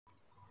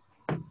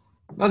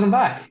Welcome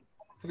back.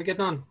 How are we getting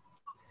on?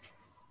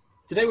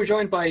 Today we're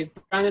joined by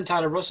Brandon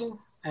Tyler Russell.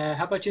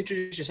 How about you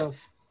introduce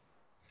yourself?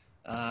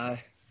 Uh,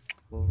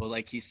 well,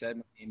 like he said,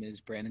 my name is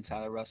Brandon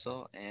Tyler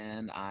Russell,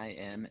 and I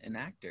am an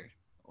actor,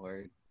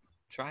 or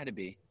try to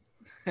be.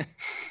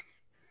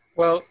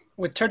 Well,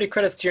 with 30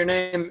 credits to your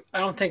name, I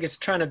don't think it's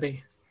trying to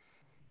be.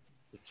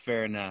 That's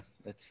fair enough.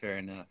 That's fair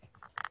enough.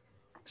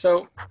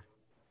 So,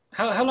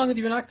 how long have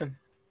you been acting?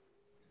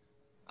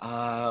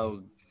 Uh,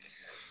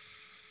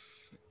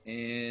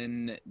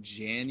 in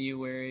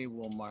January,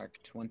 we'll mark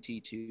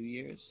 22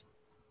 years.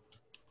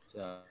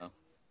 So,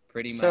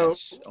 pretty So,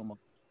 much almost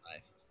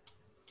life.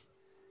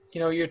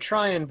 you're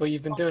trying, but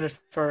you've been doing it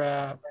for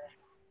a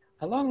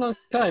long, long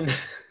time.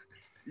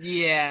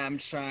 Yeah, I'm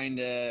trying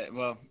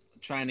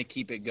to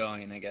keep it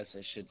going, I guess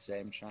I should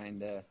say. I'm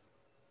trying to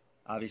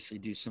obviously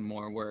do some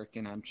more work,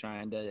 and I'm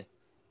trying to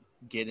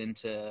get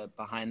into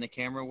behind the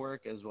camera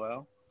work as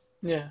well.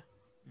 Yeah,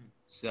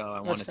 So I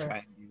want that's to fair. try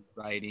and do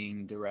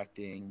writing,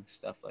 directing,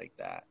 stuff like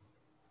that.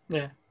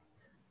 Yeah,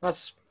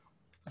 that's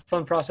a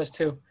fun process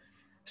too.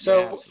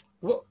 Yeah. So,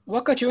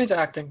 what got you into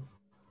acting?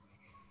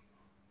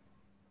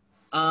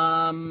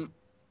 Um,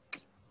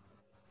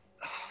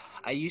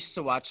 I used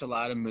to watch a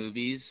lot of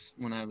movies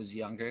when I was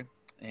younger,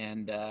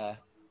 and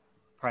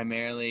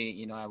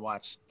primarily, I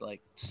watched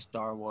like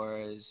Star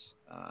Wars.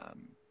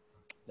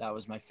 That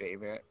was my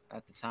favorite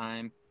at the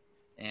time,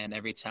 and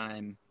every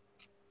time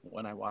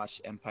when I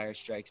watched Empire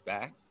Strikes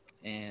Back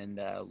and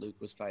Luke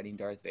was fighting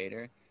Darth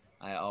Vader,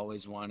 I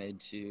always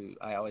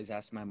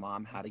asked my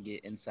mom how to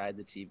get inside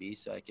the TV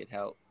so I could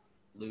help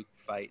Luke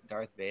fight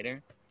Darth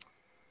Vader.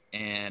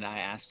 And I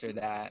asked her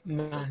that for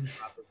Man,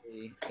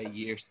 probably a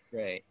year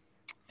straight.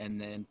 And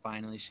then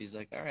finally she's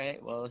like, all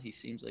right, well, he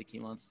seems like he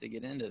wants to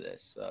get into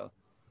this. So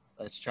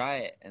let's try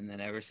it. And then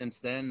ever since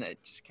then, it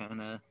just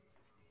kind of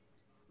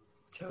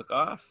took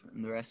off,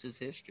 and the rest is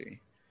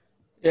history.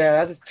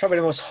 yeah, that's probably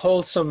the most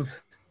wholesome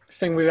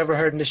thing we've ever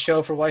heard in the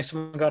show for why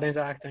someone got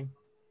into acting.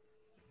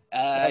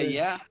 That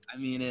Yeah, is, I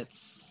mean,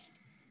 that's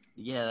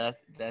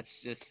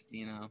just,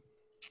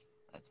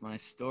 that's my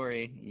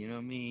story. You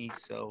know me,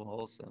 so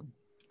wholesome.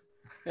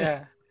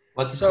 yeah.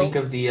 What do you think So,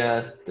 of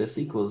the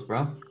sequels,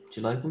 bro? Do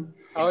you like them?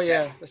 oh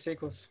yeah, the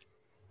sequels.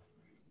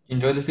 You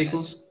enjoy the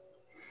sequels?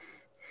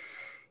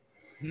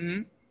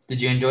 Hmm.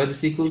 Did you enjoy the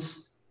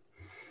sequels?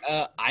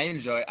 I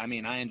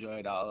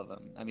enjoyed all of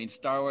them. I mean,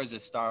 Star Wars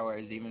is Star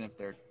Wars, even if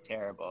they're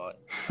terrible.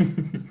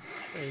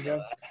 There you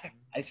go.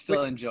 I Which,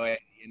 still enjoy it.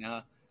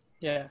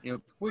 yeah.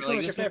 People Which are one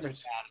like, was your this movie's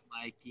favorite? bad.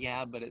 I'm like,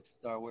 yeah, but it's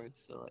Star Wars,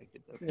 so like,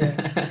 it's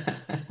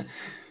okay.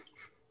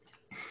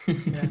 Yeah,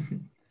 yeah.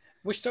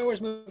 Which Star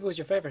Wars movie was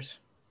your favorite?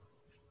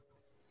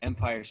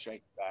 Empire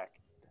Strikes Back,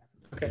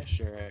 for Okay.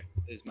 sure,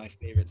 is my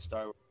favorite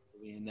Star Wars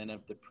movie. And then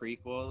of the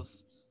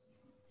prequels,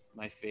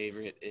 my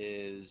favorite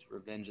is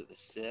Revenge of the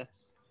Sith.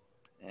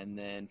 And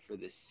then for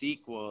the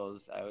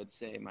sequels, I would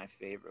say my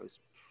favorite was,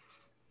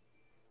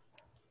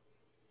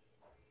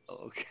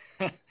 okay,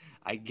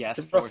 I It's guess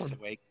a rough Force one.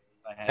 Awakens.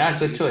 If I had Yeah,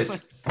 to good choose one.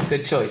 choice.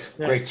 Good choice.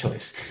 Yeah. Great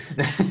choice.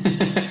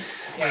 Yeah,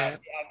 Yeah.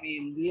 I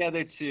mean, the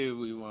other two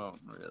we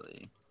won't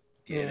really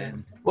get Yeah.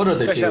 in. What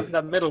other Especially two?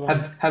 that middle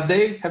one. Have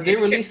they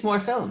released more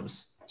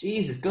films?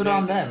 Jesus, good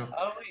on them.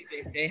 Oh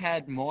wait, they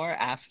had more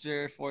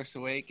after Force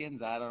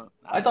Awakens. I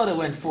I thought don't it went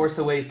remember. Force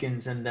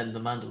Awakens and then The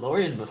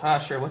Mandalorian, but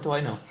sure, what do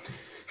I know?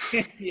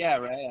 Yeah,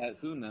 right.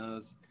 Who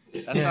knows?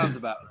 That Yeah. sounds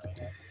about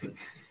right.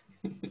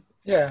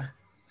 Yeah.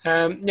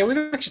 Yeah, we've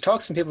actually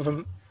talked to some people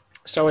from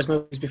Star Wars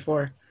movies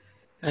before,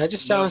 and it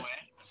just No way.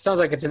 sounds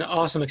like it's an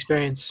awesome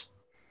experience.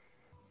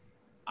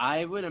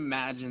 I would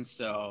imagine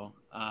so.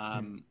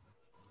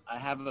 I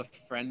have a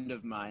friend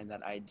of mine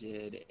that I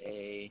did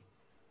a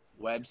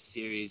web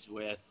series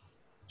with,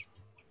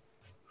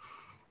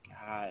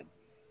 God,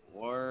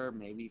 4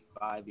 maybe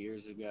 5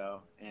 years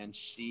ago, and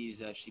she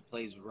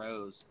plays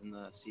Rose in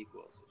the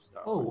sequels of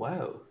Star Oh Wars.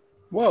 wow.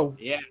 Whoa.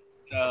 Yeah,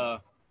 so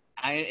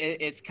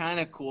it's kind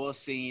of cool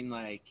seeing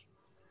like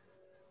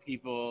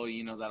people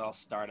that all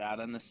start out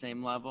on the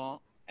same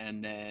level,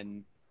 and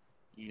then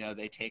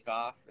they take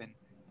off, and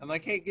I'm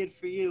like, hey, good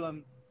for you.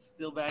 I'm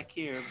still back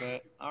here,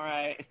 but all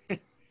right.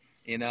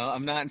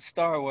 I'm not in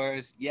Star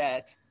Wars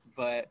yet,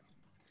 but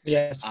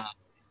Yes. uh,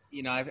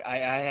 I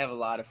have a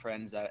lot of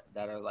friends that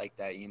are like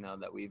that,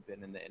 that we've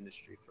been in the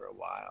industry for a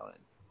while,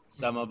 and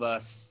some of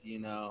us,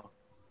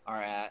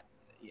 are at,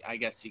 I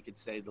guess you could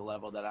say, the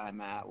level that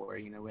I'm at, where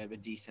we have a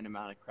decent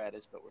amount of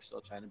credits, but we're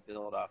still trying to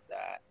build off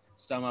that.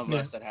 Some of Yeah.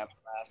 us that have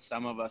less,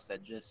 some of us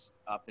that just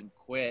up and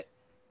quit,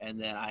 and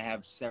then I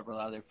have several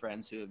other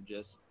friends who have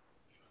just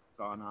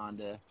gone on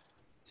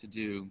to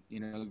do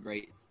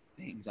great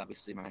things.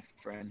 Obviously, my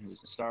friend who's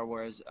in Star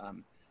Wars,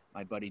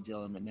 my buddy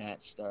Dylan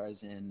Minnette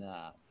stars in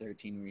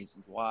 13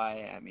 Reasons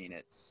Why. I mean,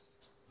 it's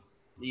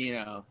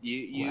Wow.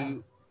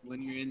 you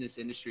when you're in this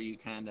industry,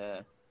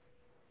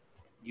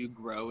 you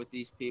grow with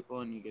these people,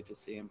 and you get to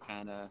see them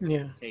kind of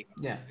Yeah. take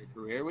Yeah. their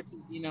career, which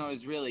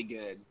is really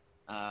good.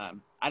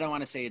 I don't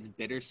want to say it's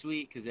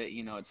bittersweet, because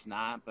it's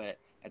not, but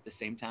at the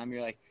same time,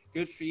 you're like,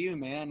 good for you,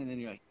 man, and then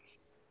you're like,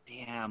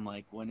 damn,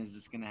 like when is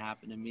this gonna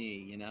happen to me?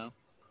 You know.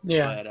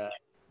 Yeah. But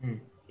Mm.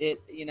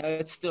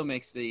 it still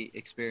makes the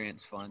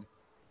experience fun.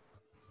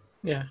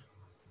 Yeah.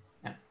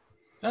 Yeah.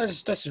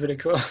 That's just really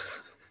cool.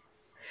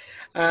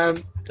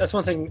 That's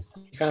one thing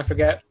you kind of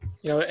forget.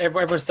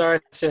 Everyone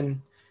starts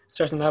in a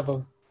certain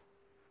level.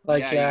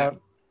 Like, Yeah,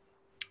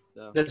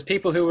 so, there's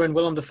people who were in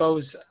Willem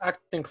Dafoe's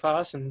acting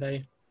class and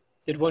they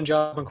did one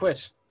job and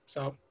quit.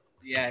 So,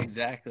 yeah,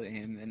 exactly.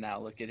 And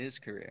now look at his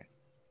career.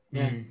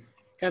 yeah, Mm.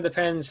 kind of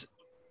depends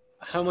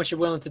how much you're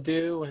willing to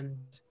do and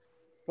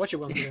what you're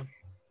willing to do.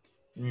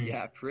 Mm.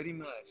 Yeah, pretty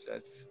much.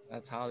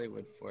 That's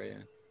Hollywood for you.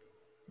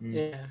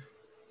 Mm.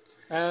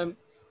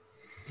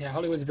 Yeah.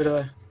 Hollywood's a bit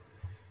of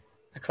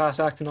a class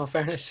act in all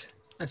fairness.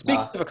 And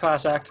speaking of a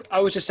class act, I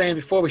was just saying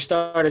before we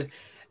started,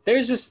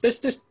 there's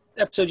this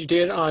episode you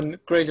did on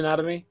Grey's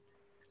Anatomy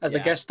as a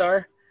Yeah. guest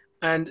star,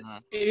 and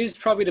it is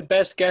probably the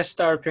best guest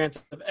star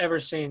appearance I've ever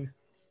seen.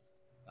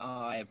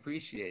 Oh, I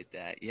appreciate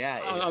that. Yeah,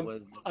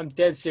 I'm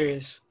dead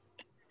serious.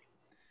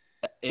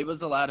 It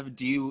was a lot of.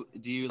 Do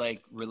you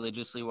like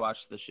religiously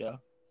watch the show?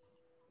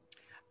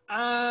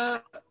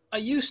 I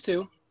used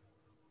to,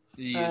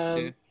 You used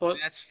to, but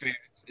that's fair.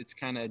 It's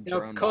kind of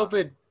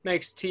COVID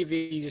makes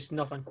TV just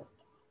nothing.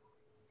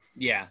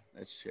 Yeah,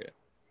 that's true.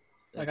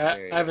 Like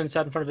I haven't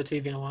sat in front of a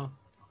TV in a while.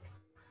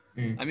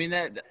 I mean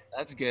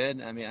that's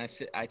good. I mean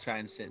I try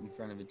and sit in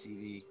front of a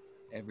TV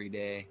every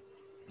day.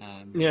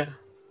 Yeah.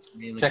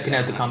 Checking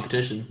out the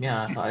competition.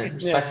 Yeah, I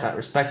respect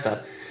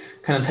that.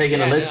 Kind of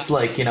taking a list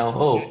like,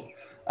 oh,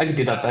 I could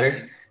do that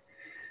better.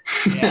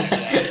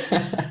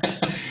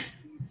 Yeah,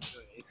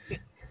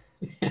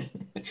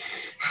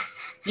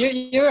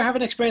 You ever have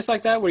an experience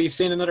like that where you've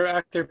seen another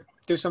actor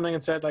do something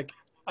and said, like,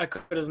 I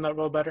could have done that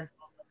role better?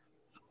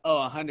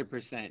 Oh,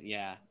 100%.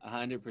 Yeah,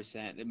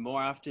 100%. And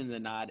more often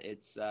than not,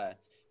 it's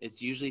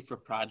usually for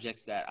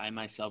projects that I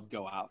myself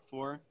go out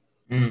for.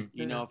 Mm.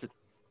 You know, if it's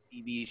a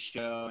TV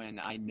show and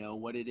I know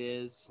what it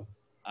is,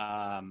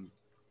 then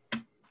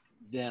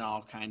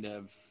I'll kind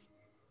of,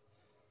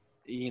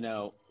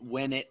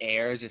 when it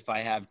airs, if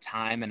I have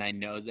time and I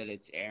know that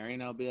it's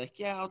airing, I'll be like,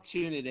 yeah, I'll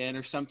tune it in.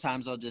 Or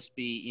sometimes I'll just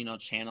be,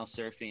 channel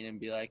surfing and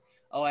be like,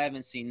 oh, I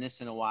haven't seen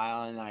this in a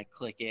while. And I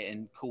click it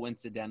and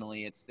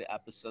coincidentally, it's the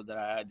episode that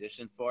I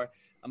auditioned for.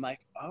 I'm like,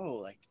 oh,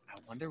 like, I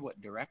wonder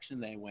what direction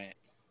they went.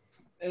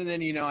 And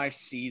then, I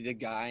see the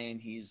guy and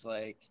he's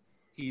like,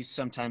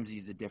 sometimes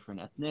he's a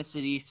different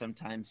ethnicity.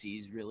 Sometimes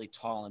he's really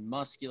tall and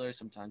muscular.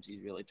 Sometimes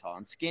he's really tall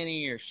and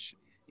skinny or,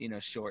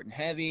 short and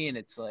heavy. And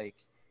it's like,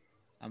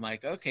 I'm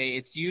like, okay,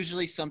 it's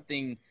usually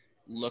something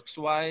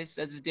looks-wise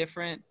that's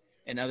different,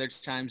 and other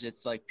times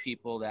it's like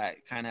people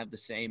that kind of have the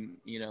same,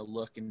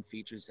 look and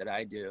features that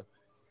I do.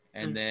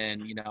 And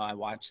then, I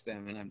watch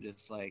them and I'm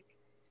just like,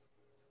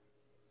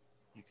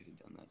 I could have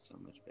done that so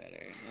much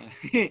better.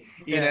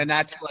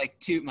 Not to like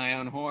toot my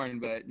own horn,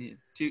 but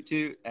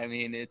toot. I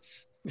mean,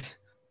 it's... you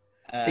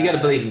got to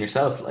believe in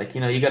yourself. Like,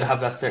 you got to have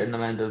that certain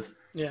amount of,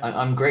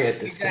 I'm great at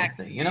this kind of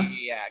thing,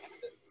 Yeah.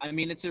 I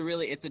mean, it's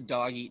a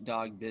dog eat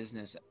dog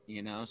business, so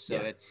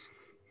it's,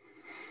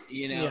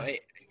 you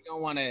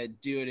don't want to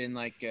do it in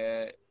like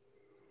a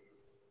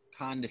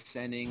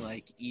condescending,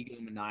 like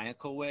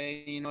egomaniacal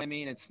way. You know what I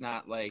mean? It's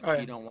not like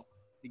you don't want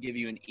to give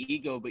you an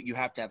ego, but you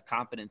have to have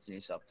confidence in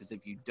yourself. Because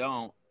if you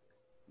don't,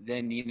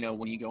 then,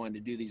 when you go in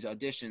to do these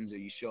auditions or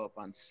you show up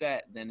on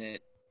set, then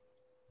it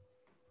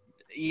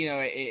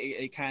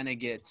kind of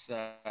gets,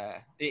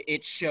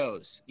 it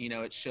shows,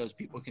 it shows.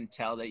 People can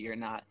tell that you're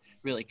not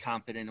really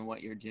confident in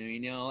what you're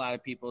doing. A lot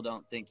of people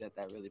don't think that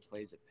really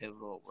plays a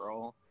pivotal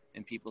role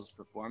in people's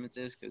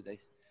performances because a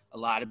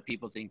lot of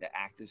people think that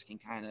actors can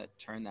kind of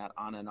turn that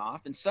on and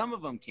off, and some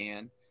of them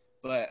can,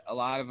 but a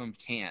lot of them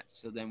can't.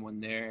 So then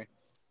when they're,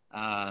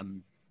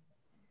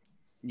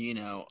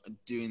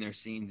 doing their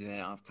scenes and they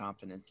don't have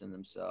confidence in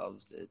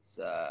themselves, it's,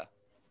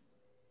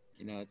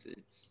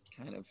 it's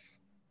kind of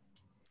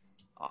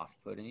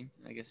off-putting,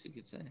 I guess you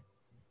could say.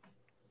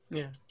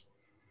 Yeah.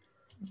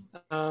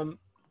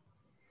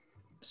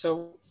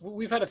 So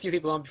we've had a few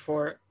people on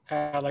before,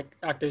 like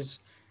actors,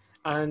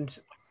 and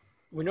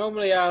we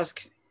normally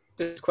ask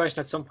this question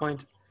at some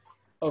point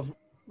of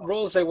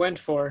roles they went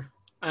for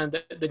and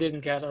they didn't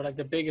get, or like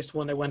the biggest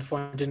one they went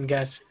for and didn't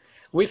get.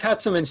 We've had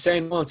some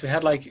insane ones. We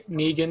had like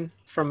Negan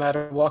from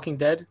Walking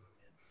Dead.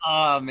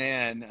 Oh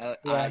man,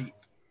 yeah.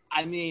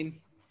 I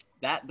mean,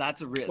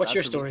 that's a real. What's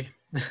your story?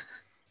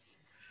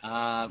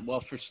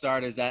 Well, for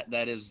starters,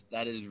 that is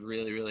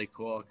really, really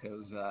cool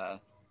because, I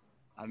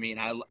mean,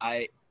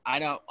 I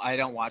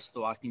don't watch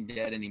The Walking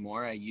Dead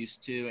anymore. I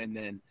used to, and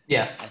then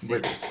I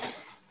think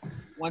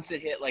once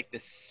it hit like the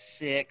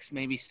 6th,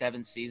 maybe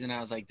 7th season, I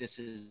was like, this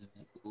is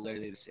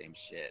literally the same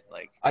shit.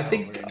 Like, I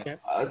think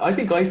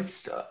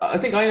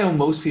I know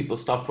most people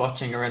stopped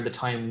watching around the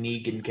time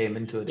Negan came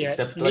into it. Yeah,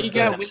 except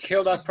Negan like would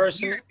kill that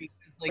person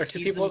like, or two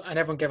people, and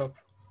everyone gave up.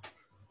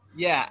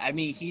 Yeah, I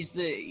mean, he's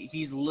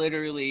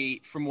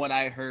literally, from what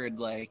I heard,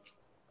 like,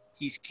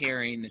 he's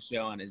carrying the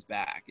show on his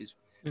back.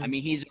 I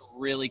mean, he's a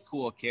really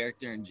cool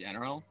character in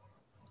general.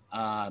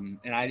 And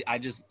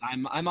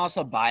I'm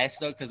also biased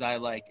though, because I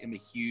like am a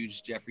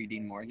huge Jeffrey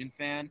Dean Morgan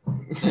fan.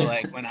 So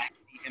like when I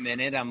see him in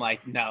it, I'm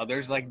like, no,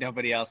 there's like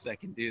nobody else that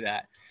can do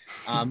that.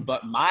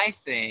 But my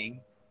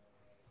thing,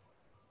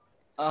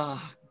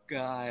 oh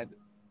God,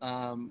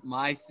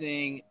 my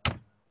thing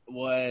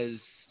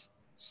was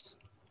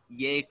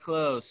yay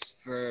close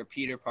for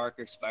Peter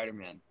Parker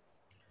Spider-Man.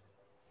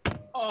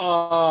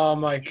 Oh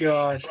my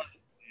God.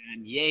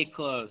 And yay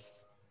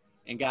close,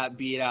 and got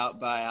beat out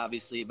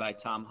by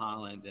Tom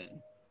Holland.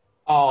 And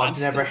I've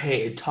never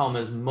hated Tom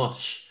as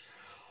much.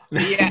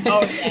 Yeah.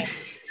 Oh yeah.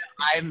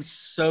 I'm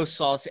so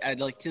salty. I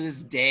like to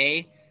this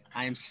day,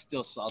 I am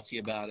still salty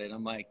about it.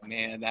 I'm like,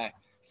 man,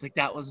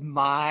 that was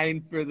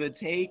mine for the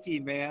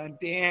taking, man.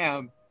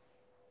 Damn.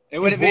 It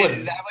would have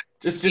been that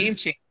would game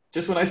change.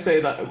 Just when I say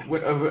that,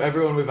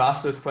 everyone we've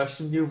asked this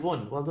question, you've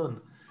won. Well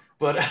done.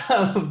 But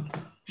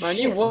man,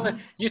 you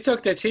won. You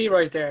took the tea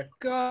right there.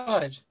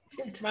 God,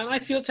 man, I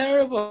feel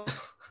terrible.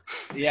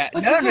 Yeah,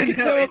 no.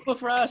 Terrible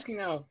for asking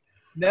now.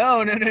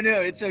 No.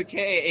 It's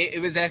okay.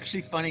 It was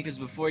actually funny because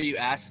before you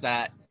asked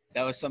that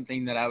was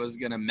something that I was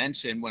gonna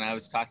mention when I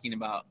was talking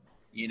about,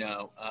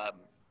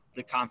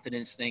 the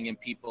confidence thing and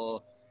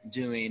people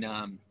doing,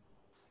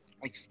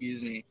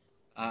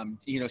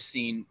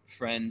 seeing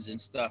friends and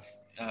stuff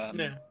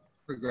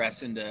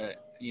progress into,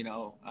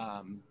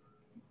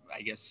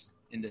 I guess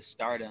into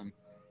stardom,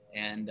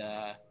 and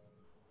I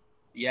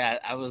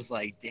was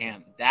like,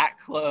 damn, that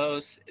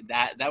close.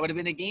 That would have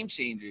been a game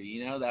changer.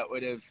 That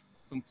would have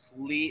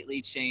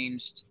completely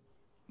changed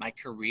my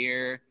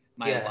career,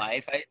 my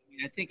life. I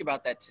think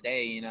about that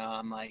today.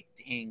 I'm like,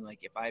 dang, like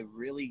if I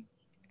really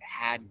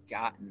had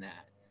gotten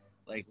that,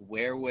 like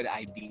where would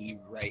I be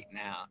right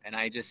now? And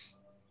I just,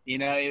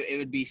 it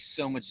would be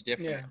so much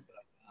different. Yeah.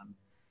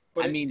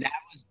 But that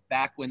was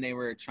back when they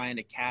were trying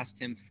to cast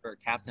him for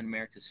Captain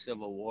America: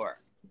 Civil War.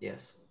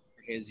 Yes.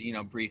 For his,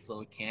 brief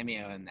little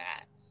cameo in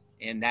that.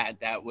 And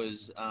that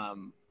was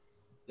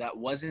that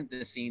wasn't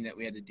the scene that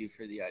we had to do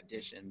for the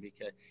audition,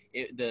 because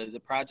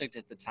the project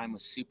at the time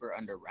was super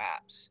under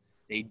wraps.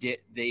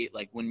 They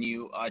like when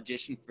you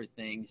audition for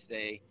things,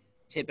 they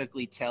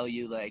typically tell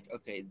you like,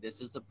 okay, this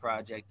is the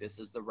project, this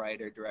is the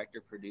writer, director,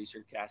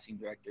 producer, casting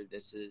director,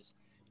 this is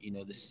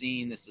the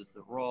scene, this is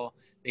the role.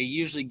 They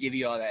usually give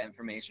you all that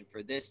information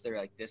for this. They're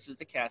like, this is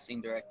the casting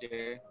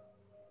director,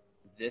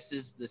 this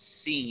is the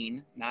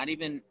scene.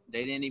 They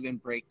didn't even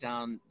break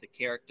down the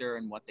character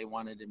and what they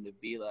wanted him to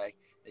be like.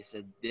 They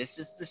said, this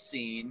is the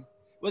scene.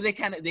 Well, they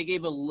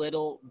gave a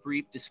little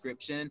brief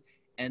description,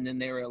 and then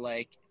they were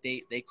like,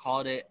 they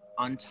called it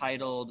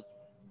Untitled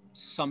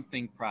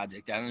something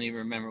project. I don't even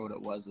remember what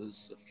it was. It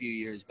was a few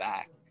years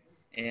back.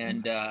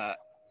 And,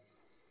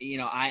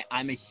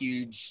 I'm a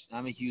huge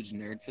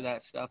nerd for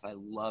that stuff. I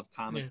love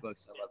comic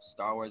books. I love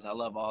Star Wars. I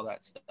love all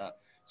that stuff.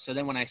 So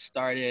then when I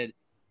started,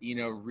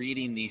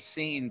 reading these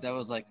scenes, I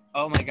was like,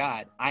 oh my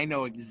God, I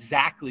know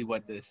exactly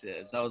what this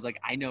is. I was like,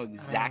 I know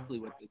exactly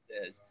what this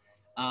is.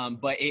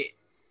 But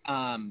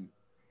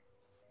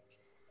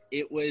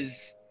it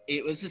was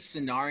a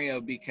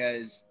scenario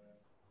because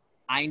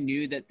I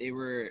knew that they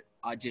were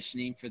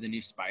auditioning for the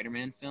new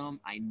Spider-Man film.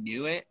 I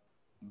knew it,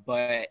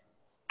 but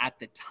at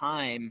the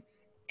time,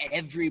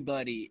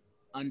 everybody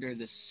under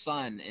the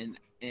sun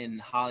in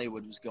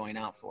Hollywood was going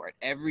out for it.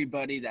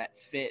 Everybody that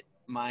fit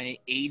my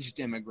age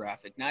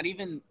demographic, not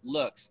even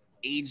looks,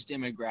 age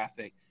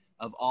demographic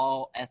of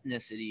all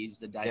ethnicities,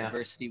 the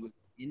diversity was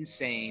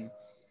insane.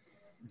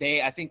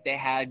 I think they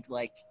had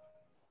like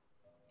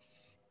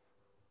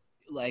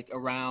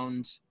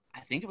around,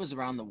 I think it was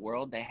around the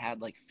world, they had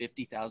like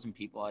 50,000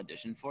 people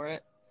audition for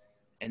it,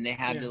 and they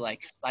had to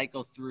like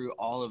cycle through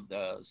all of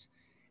those.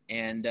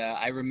 And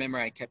I remember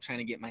I kept trying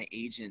to get my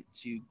agent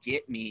to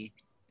get me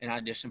an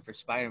audition for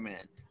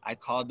Spider-Man. I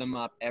called them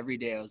up every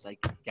day. I was like,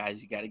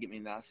 guys, you got to get me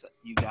this.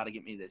 You got to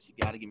get me this.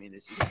 You got to get me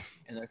this.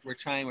 And like, we're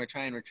trying.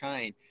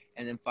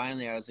 And then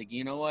finally I was like,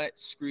 you know what?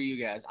 Screw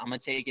you guys. I'm going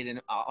to take it in.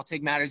 I'll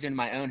take matters in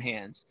my own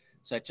hands.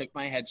 So I took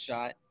my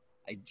headshot.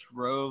 I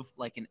drove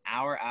like an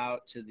hour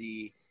out to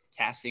the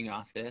casting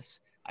office.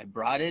 I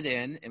brought it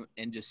in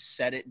and just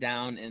set it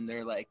down in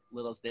their like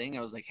little thing.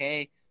 I was like,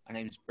 hey, my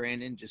name's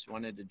Brandon. Just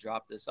wanted to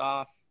drop this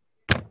off.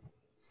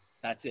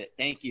 That's it.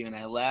 Thank you. And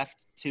I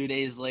left. 2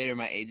 days later,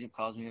 my agent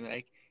calls me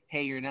like,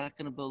 hey, you're not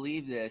going to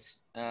believe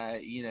this.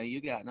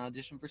 You got an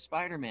audition for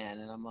Spider-Man.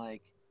 And I'm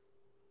like,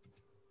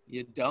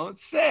 you don't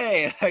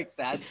say. Like,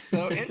 that's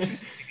so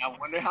interesting. I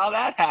wonder how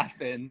that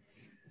happened.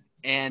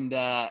 And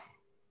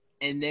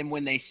then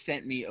when they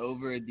sent me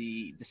over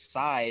the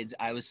sides,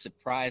 I was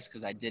surprised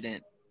because I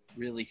didn't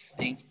really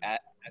think at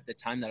the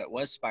time that it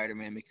was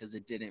Spider-Man, because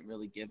it didn't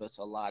really give us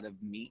a lot of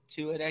meat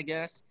to it, I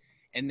guess.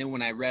 And then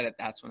when I read it,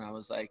 that's when I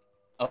was like,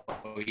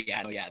 oh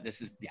yeah,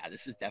 this is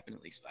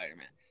definitely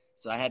Spider-Man.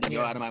 So I had to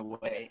go out of my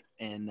way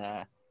and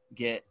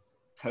get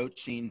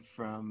coaching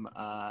from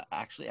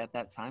actually at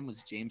that time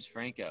was James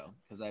Franco,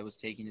 because I was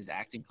taking his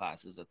acting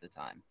classes at the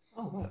time.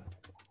 Oh wow.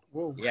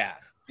 Whoa. Yeah.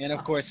 And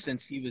of course,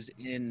 since he was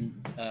in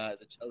the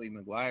Tobey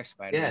Maguire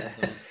Spider-Man,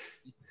 so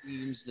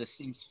this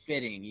seems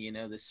fitting,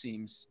 this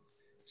seems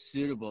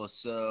suitable.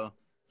 So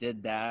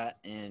did that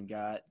and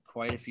got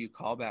quite a few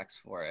callbacks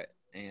for it,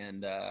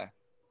 and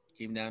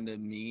came down to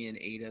me and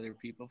 8 other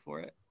people for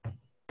it.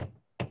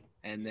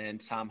 And then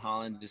Tom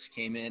Holland just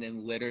came in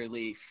and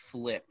literally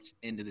flipped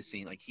into the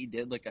scene. Like, he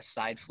did like a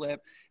side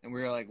flip, and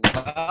we were like,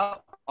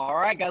 well, all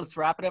right, guys, let's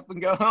wrap it up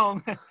and go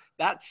home.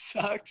 That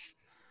sucks.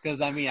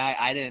 Because, I mean,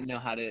 I didn't know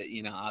how to,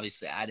 you know,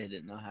 obviously I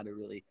didn't know how to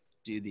really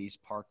do these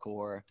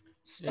parkour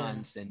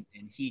stunts. Yeah.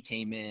 And he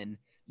came in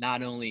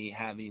not only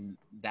having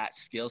that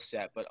skill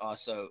set, but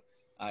also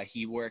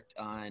he worked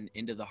on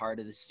Into the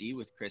Heart of the Sea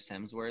with Chris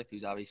Hemsworth,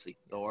 who's obviously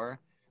Thor.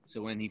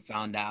 So when he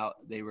found out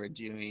they were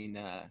doing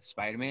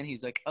Spider-Man,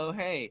 he's like, oh,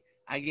 hey,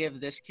 I give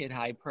this kid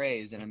high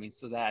praise. And I mean,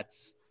 so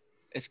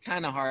it's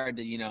kind of hard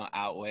to, you know,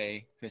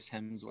 outweigh Chris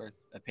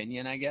Hemsworth's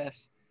opinion, I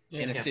guess,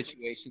 in a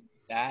situation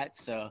like that.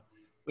 So,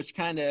 which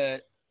kind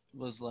of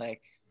was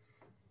like,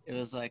 it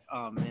was like,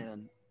 oh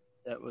man,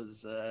 that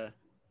was, that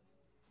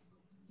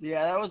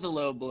was a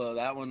low blow.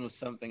 That one was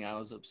something I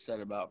was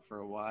upset about for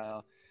a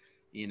while,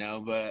 you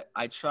know, but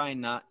I try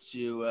not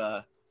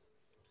to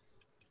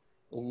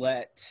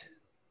let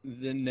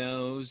the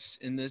no's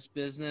in this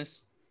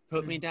business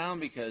put me down,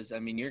 because I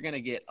mean, you're going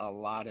to get a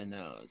lot of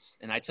no's.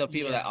 And I tell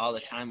people that all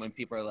the time when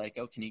people are like,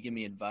 oh, can you give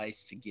me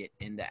advice to get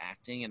into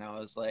acting? And I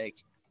was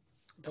like,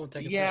 don't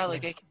take it personally.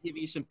 Like I can give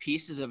you some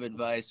pieces of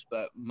advice,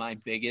 but my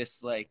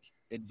biggest like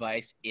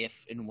advice,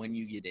 if and when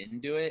you get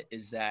into it,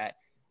 is that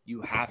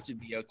you have to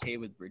be okay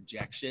with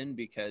rejection,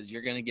 because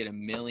you're going to get a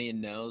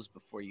million no's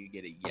before you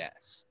get a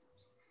yes.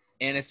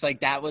 And it's like,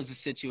 that was a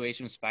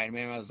situation with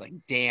Spider-Man where I was like,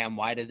 damn,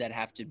 why did that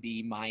have to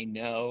be my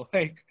no?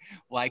 Like,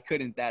 why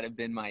couldn't that have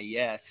been my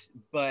yes?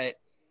 But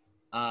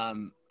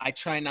I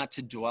try not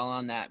to dwell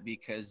on that,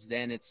 because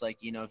then it's like,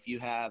 you know, if you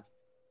have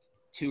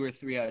 2 or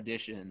 3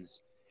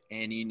 auditions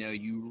and, you know,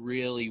 you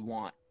really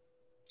want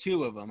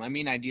 2 of them. I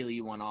mean, ideally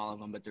you want all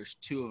of them, but there's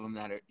 2 of them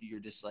that you're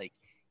just like,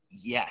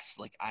 yes,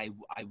 like I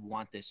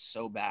want this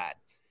so bad.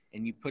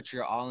 And you put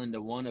your all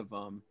into one of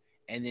them,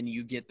 and then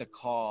you get the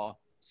call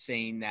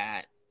saying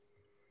that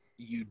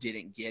you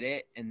didn't get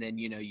it, and then,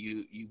 you know,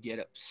 you get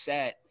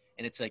upset,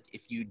 and it's like,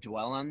 if you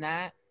dwell on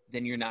that,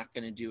 then you're not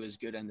going to do as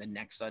good on the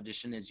next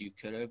audition as you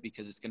could have,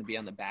 because it's going to be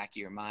on the back of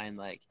your mind.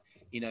 Like,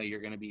 you know,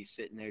 you're going to be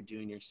sitting there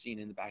doing your scene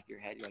in the back of your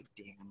head, you're like,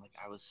 damn, like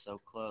I was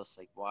so close,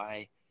 like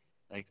why,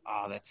 like,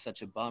 oh, that's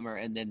such a bummer.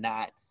 And then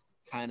that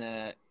kind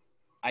of,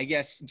 I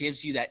guess,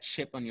 gives you that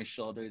chip on your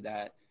shoulder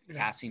that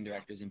casting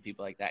directors and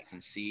people like that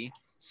can see.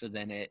 So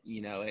then it,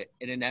 you know,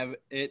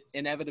 it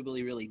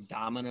inevitably really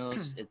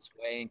dominoes its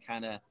way and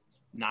kind of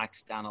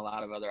knocks down a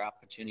lot of other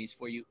opportunities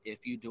for you if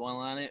you dwell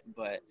on it.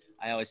 But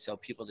I always tell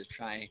people to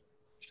try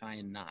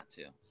and not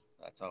to.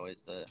 That's always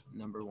the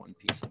number one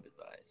piece of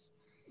advice.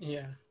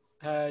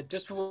 Yeah.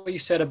 Just what you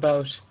said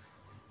about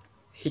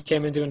he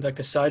came in doing like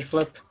the side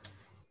flip,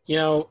 you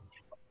know,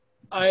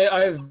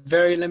 I have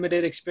very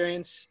limited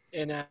experience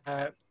in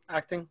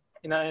acting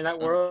in that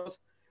world,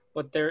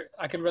 but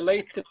I can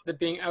relate to the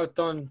being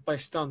outdone by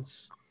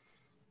stunts.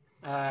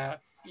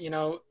 You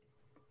know,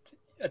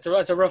 it's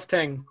a rough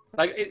thing.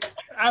 Like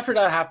after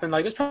that happened,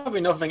 like there's probably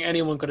nothing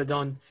anyone could have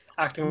done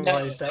acting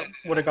wise that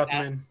would have got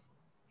them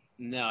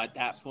in. No, at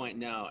that point,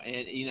 no.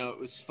 And you know, it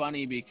was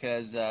funny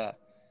because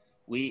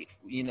we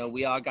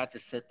all got to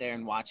sit there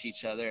and watch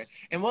each other.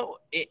 And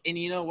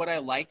you know what I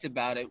liked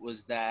about it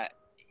was that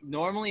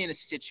normally in a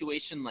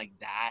situation like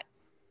that,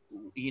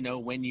 you know,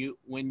 when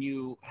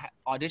you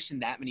audition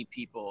that many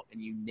people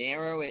and you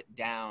narrow it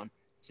down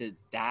to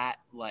that,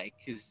 like,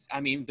 because I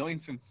mean, going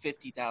from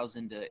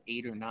 50,000 to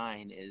 8 or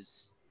 9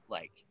 is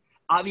like,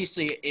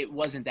 obviously it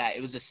wasn't that.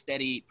 It was a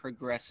steady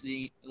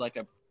progressing, like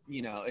a,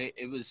 you know,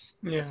 it was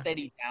a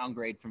steady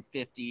downgrade from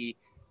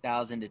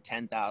 50,000 to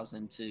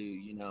 10,000 to,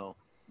 you know,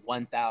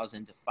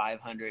 1,000 to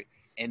 500,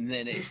 and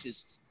then it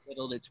just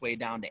whittled its way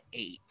down to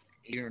 8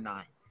 or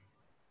 9.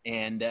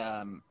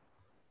 And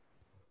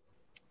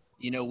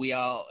you know, we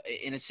all,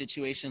 in a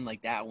situation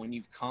like that, when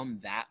you've come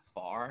that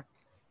far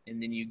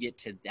and then you get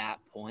to that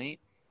point,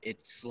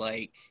 it's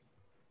like,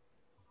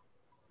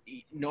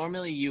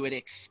 normally you would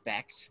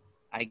expect,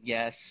 I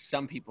guess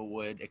some people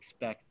would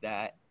expect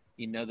that,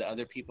 you know, the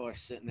other people are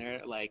sitting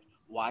there like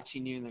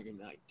watching you and they're gonna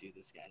be like, dude,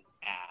 this guy's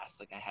ass,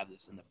 like I have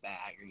this in the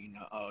bag, or, you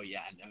know, oh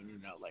yeah,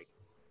 no, like,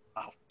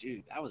 oh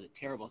dude, that was a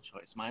terrible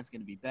choice, mine's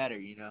gonna be better,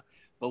 you know.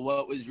 But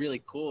what was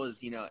really cool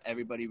is, you know,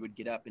 everybody would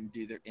get up and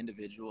do their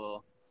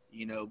individual,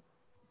 you know,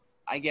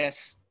 I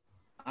guess,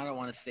 I don't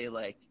want to say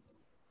like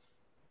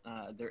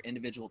their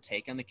individual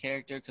take on the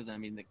character, because I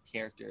mean the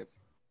character of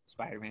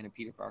Spider-Man and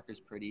Peter Parker is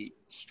pretty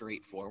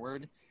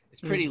straightforward.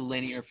 It's pretty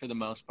linear for the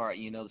most part,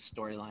 you know, the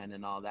storyline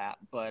and all that.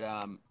 But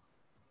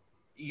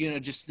you know,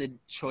 just the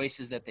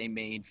choices that they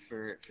made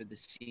for the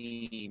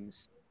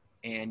scenes.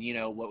 And you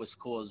know what was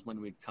cool is when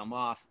we'd come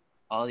off,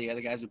 all the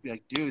other guys would be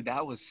like, dude,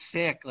 that was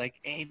sick, like,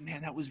 hey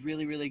man, that was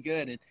really, really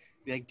good. And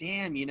be like,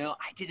 damn, you know,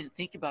 I didn't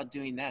think about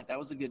doing that, that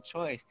was a good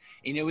choice.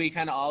 And, you know, we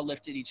kind of all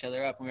lifted each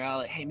other up and we were all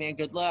like, hey man,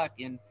 good luck.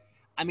 And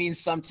I mean,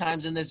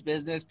 sometimes in this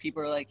business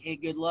people are like, hey,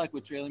 good luck,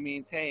 which really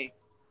means, hey,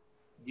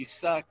 you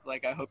suck.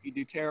 Like, I hope you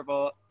do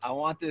terrible. I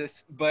want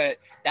this. But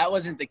that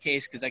wasn't the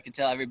case because I could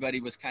tell everybody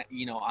was kind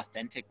of,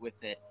 authentic with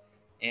it.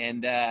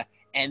 And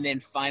then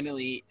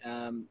finally,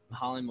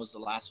 Holland was the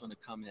last one to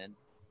come in.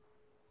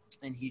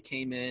 And he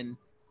came in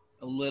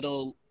a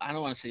little, I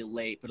don't want to say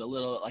late, but a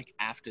little like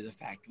after the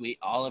fact.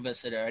 All of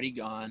us had already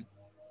gone.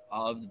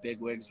 All of the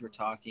bigwigs were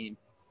talking.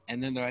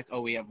 And then they're like,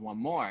 oh, we have one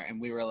more. And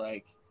we were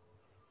like,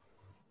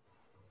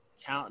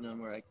 counting them.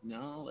 We're like,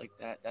 no, like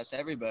that's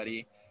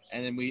everybody.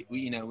 And then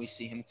we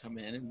see him come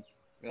in and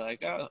we're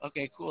like, oh,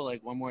 okay, cool.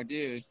 Like one more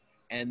dude.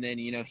 And then,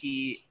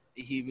 he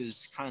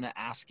was kind of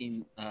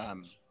asking,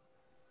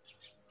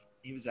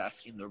 he was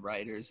asking the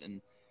writers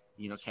and,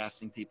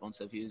 casting people and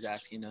stuff. He was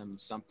asking them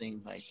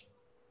something like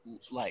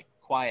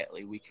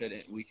quietly. We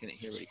couldn't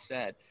hear what he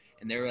said.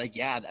 And they were like,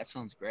 yeah, that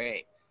sounds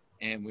great.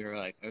 And we were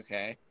like,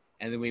 okay.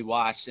 And then we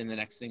watched, and the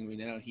next thing we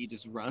know, he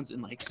just runs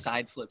and like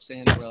side flips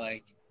in. And we're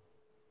like,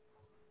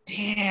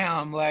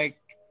 damn, like,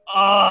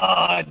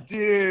 oh,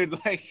 dude,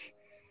 like,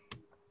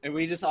 and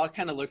we just all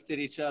kind of looked at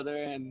each other,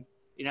 and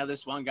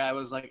this one guy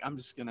was like, I'm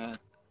just gonna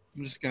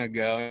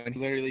go, and he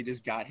literally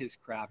just got his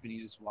crap and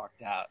he just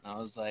walked out, and I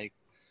was like,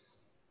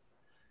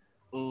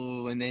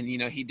 oh, and then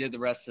he did the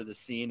rest of the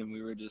scene, and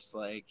we were just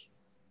like,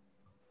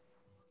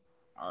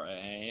 all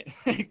right,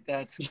 like,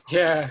 that's cool.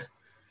 Yeah.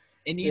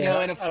 And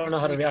and I don't know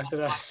how to react to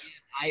that.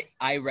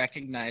 I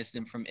recognized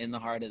him from In the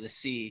Heart of the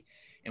Sea.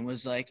 And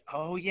was like,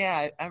 oh,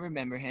 yeah, I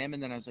remember him.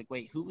 And then I was like,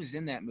 wait, who was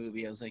in that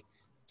movie? I was like,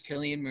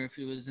 Cillian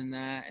Murphy was in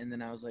that. And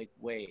then I was like,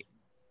 wait,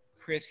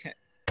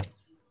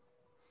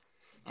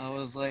 I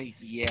was like,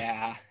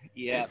 yeah.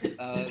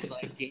 I was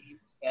like, game,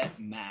 set,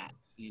 Matt.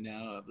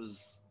 It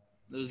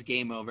was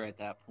game over at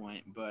that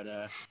point. But,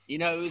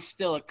 it was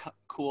still a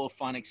cool,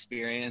 fun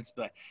experience.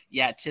 But,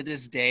 yeah, to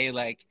this day,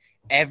 like,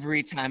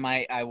 every time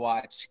I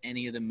watch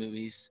any of the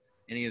movies,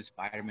 any of the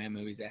Spider-Man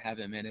movies that have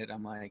him in it,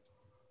 I'm like,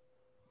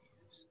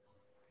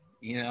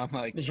 I'm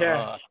like,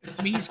 yeah.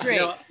 I mean, he's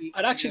great.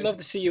 I'd actually love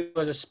to see you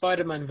as a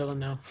Spider-Man villain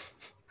now.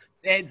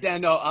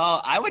 No,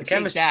 I would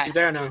take that. It's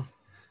there now.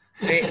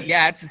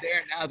 Yeah, it's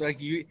there now. They're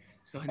like,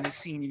 so in this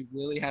scene, you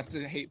really have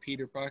to hate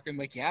Peter Parker. I'm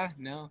like, yeah,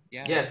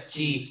 Yeah,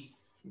 gee.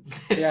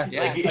 Yeah,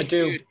 like, I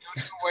do. Dude,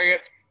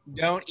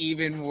 don't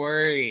even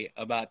worry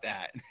about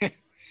that.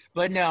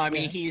 But no, I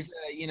mean, he's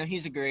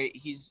a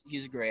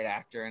great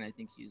actor, and I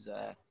think he's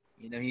a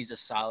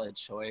solid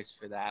choice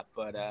for that.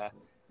 But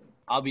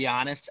I'll be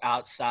honest,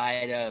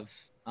 outside of,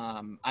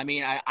 I'm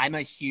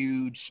a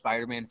huge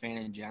Spider-Man fan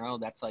in general.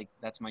 That's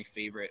my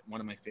favorite, one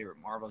of my favorite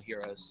Marvel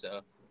heroes.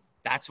 So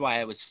that's why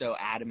I was so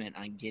adamant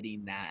on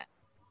getting that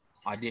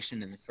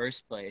audition in the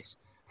first place.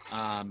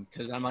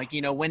 Cause I'm like,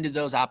 when did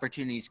those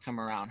opportunities come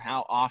around?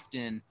 How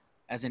often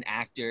as an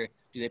actor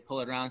do they pull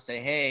it around and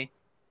say, hey,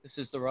 this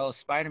is the role of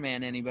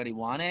Spider-Man. Anybody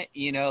want it?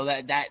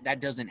 That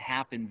doesn't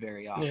happen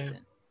very often. Yeah.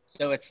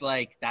 So it's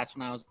like, that's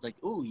when I was like,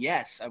 oh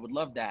yes, I would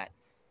love that.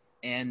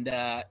 And,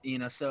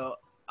 so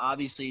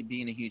obviously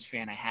being a huge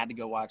fan, I had to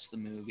go watch the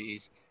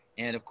movies.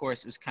 And of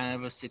course it was kind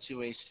of a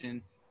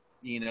situation,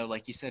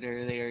 like you said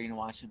earlier,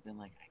 watching it, been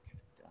like, I could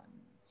have done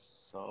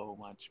so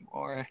much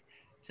more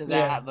to that.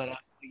 Yeah. But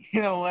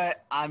you know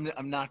what? I'm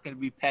not going to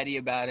be petty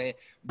about it.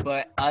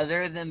 But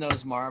other than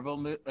those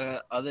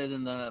other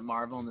than the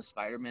Marvel and the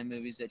Spider-Man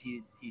movies that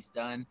he's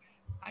done,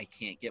 I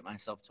can't get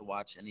myself to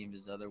watch any of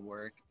his other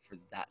work for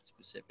that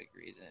specific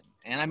reason.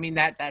 And I mean,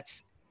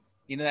 that's,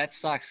 that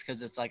sucks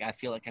because it's like I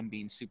feel like I'm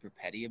being super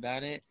petty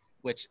about it,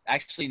 which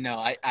actually, no,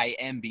 I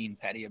am being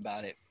petty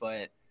about it.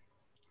 But,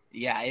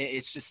 yeah,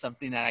 it's just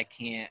something that I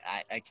can't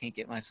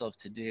get myself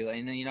to do.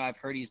 And, I've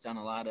heard he's done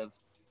a lot of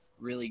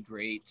really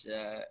great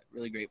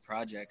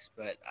projects,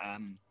 but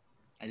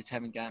I just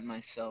haven't gotten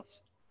myself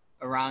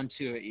around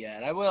to it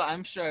yet. I will.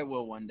 I'm sure I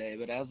will one day.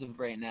 But as of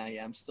right now,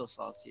 yeah, I'm still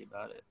salty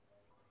about it.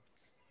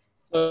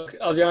 Look,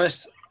 I'll be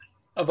honest.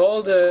 Of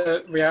all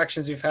the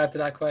reactions we've had to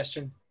that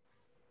question,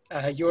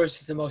 yours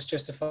is the most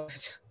justified.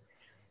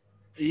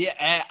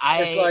 Yeah,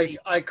 it's like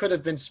I could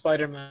have been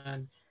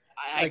Spider-Man.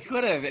 I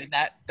could have, and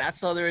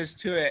that's all there is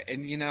to it.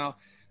 And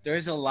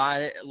there's a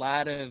lot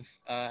of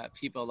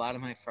people, a lot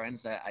of my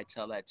friends that I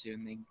tell that to,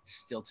 and they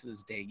still to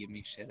this day give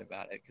me shit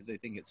about it because they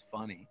think it's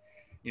funny.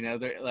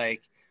 They're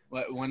like,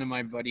 one of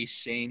my buddies,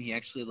 Shane, he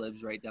actually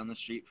lives right down the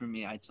street from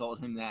me. I told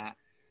him that.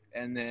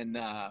 And then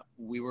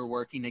we were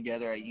working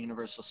together at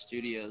Universal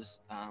Studios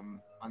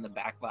on the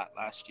backlot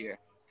last year.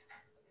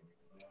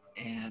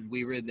 And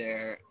we were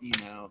there,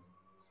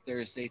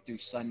 Thursday through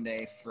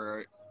Sunday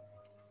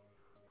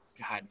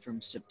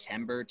from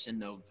September to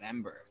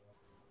November.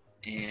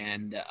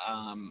 And,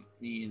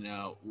 we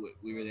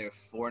were there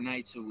 4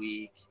 nights a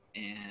week.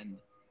 And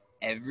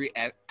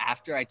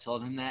after I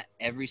told him that,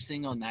 every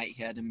single night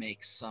he had to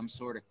make some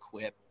sort of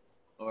quip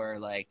or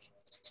like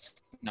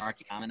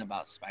snarky comment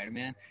about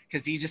Spider-Man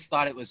because he just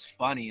thought it was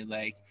funny.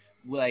 Like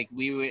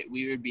we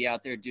would be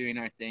out there doing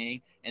our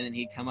thing, and then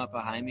he'd come up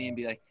behind me and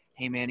be like,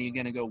 hey man, are you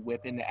gonna go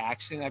whip into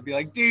action? I'd be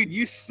like, dude,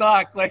 you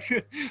suck.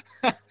 Like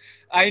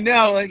I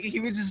know, like he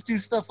would just do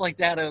stuff like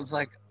that. I was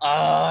like,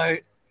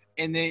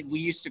 and then we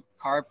used to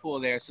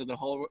carpool there, so the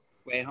whole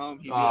Way Home.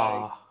 He'd be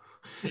Oh.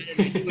 like,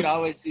 he would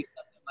always do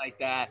something like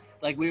that.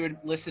 Like we would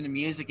listen to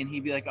music and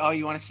he'd be like, "Oh,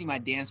 you want to see my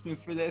dance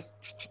move for this?"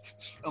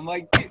 I'm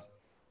like, "Dude,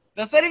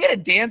 that's not even a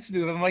dance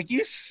move." I'm like,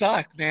 "You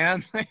suck,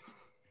 man."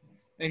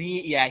 And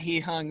he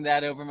hung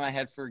that over my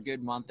head for a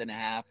good month and a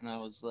half, and I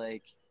was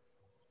like,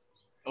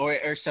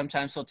 or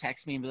sometimes he'll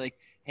text me and be like,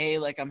 "Hey,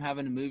 like I'm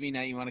having a movie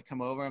night. You want to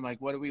come over?" I'm like,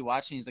 "What are we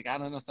watching?" He's like, "I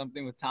don't know,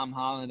 something with Tom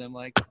Holland." I'm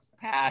like,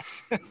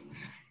 "Pass."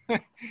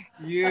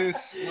 You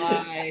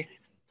sly,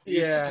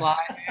 you Yeah. sly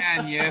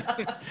man, you.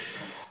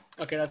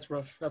 Okay, that's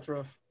rough. That's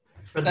rough.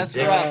 That's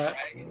Dick. rough, Uh,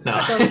 right?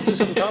 That sounds like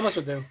something Thomas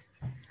would do.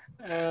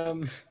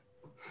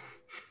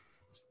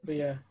 But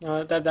yeah,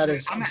 no, that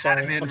is. I'm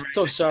sorry. admin I'm right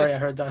so now. sorry I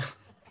heard that.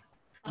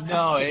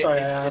 No, So sorry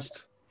I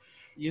asked.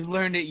 you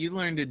learned it. You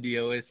learned to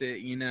deal with it,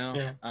 you know.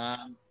 Yeah.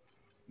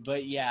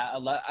 But yeah, a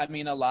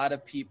lot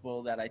of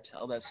people that I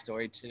tell that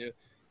story to,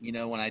 you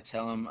know, when I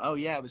tell them, "Oh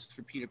yeah, it was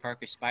for Peter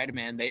Parker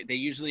Spider-Man," they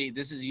usually,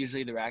 this is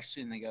usually the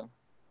reaction, and they go,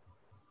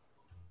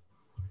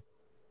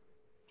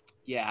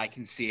 "Yeah, I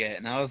can see it,"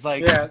 and I was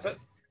like, Yeah.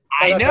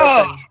 "I That's our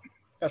know, thing.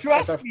 That's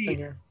trust our me, thing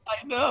here.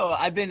 I know."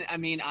 I've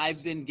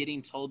been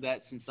getting told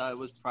that since I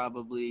was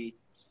probably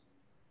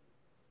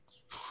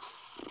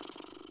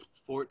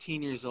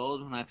 14 years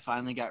old, when I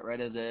finally got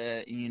rid of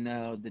the, you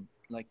know, the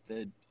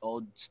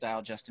old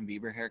style Justin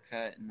Bieber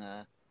haircut and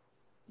the,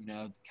 you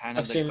know, kind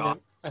of I've the seen goth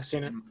it. I've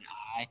seen it. in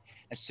my eye.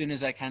 As soon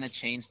as I kind of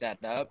changed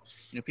that up,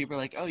 you know, people are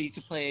like, "Oh, you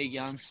could play a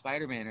young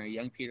Spider-Man or a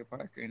young Peter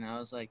Parker," and I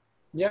was like,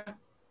 Yeah.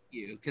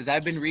 "You," because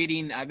I've been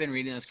reading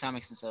those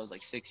comics since I was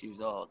like 6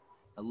 years old.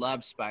 I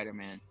loved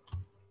Spider-Man,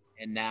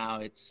 and now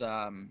it's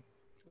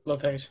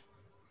Love hate.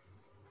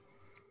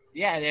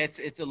 yeah,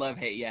 it's a love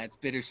hate. Yeah, it's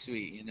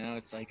bittersweet. You know,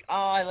 it's like, "Oh,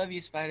 I love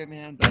you,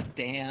 Spider-Man," but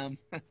damn,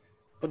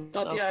 But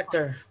not So- the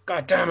actor.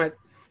 God damn it.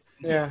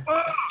 Yeah.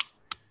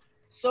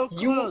 so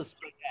You- close.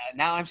 But yeah,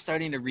 now I'm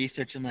starting to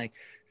research. I'm like,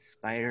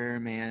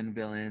 Spider-Man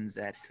villains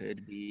that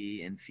could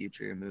be in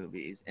future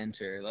movies.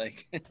 Enter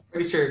like,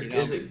 Pretty sure, you know,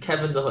 is it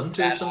Kevin the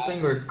Hunter or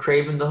something, or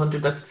Craven the Hunter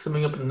that's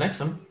coming up in the next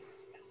one?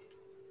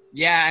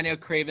 yeah, I know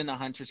Craven the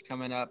Hunter's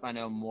coming up. I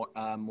know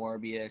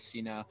Morbius.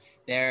 You know,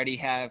 they already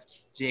have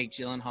Jake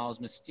Gyllenhaal's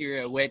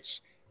Mysterio,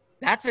 which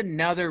that's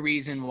another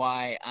reason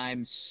why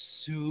I'm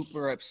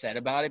super upset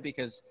about it,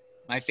 because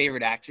my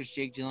favorite actor is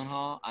Jake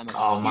Gyllenhaal. I'm a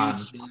Oh, man.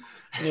 huge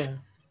Yeah.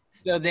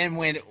 So then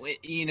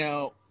you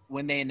know,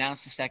 when they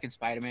announced the second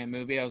Spider-Man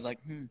movie, I was like,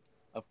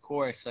 of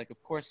course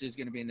there's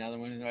going to be another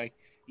one. And they're like,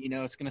 you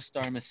know, it's going to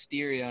star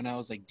Mysterio. And I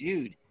was like,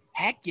 dude,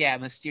 heck yeah,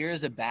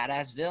 Mysterio's a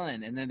badass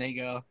villain. And then they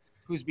go,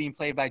 who's being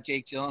played by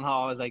Jake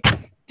Gyllenhaal? I was like,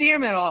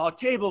 damn it all,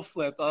 table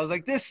flip. I was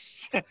like,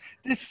 this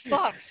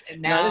sucks.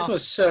 And now Nah, this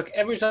must suck.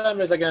 Every time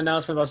there's like an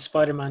announcement about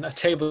Spider-Man, a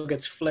table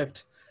gets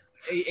flipped.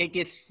 it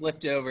gets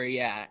flipped over,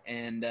 yeah.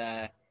 And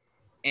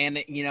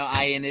you know,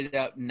 I ended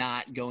up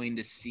not going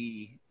to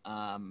see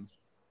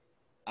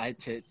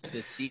to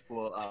the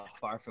sequel,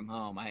 Far From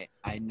Home.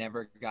 I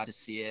never got to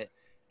see it.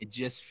 It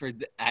just for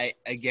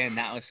again,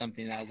 that was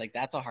something that I was like,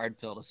 that's a hard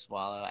pill to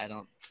swallow.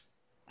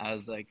 I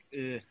was like,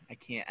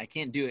 I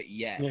can't do it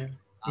yet. Yeah.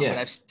 Yeah. But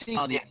I've seen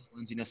all the other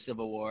ones, you know,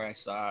 Civil War. I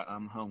saw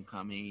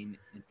Homecoming,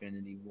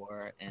 Infinity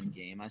War,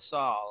 Endgame. I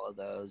saw all of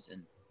those,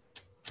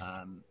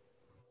 and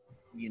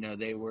you know,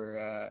 they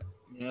were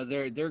you know,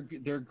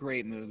 they're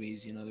great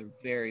movies. You know, they're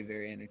very,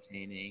 very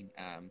entertaining.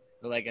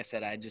 But like I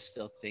said, I just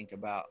still think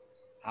about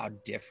how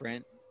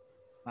different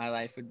my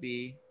life would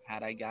be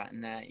had I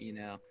gotten that, you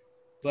know.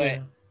 But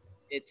Yeah.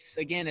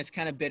 it's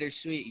kind of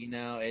bittersweet, you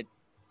know.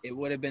 It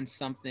would have been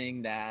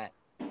something that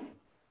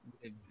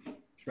would have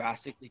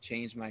drastically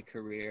changed my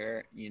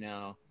career, you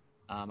know.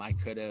 I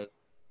could have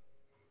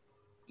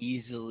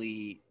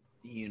easily,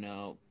 you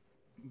know,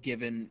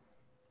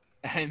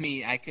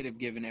 I could have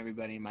given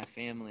everybody in my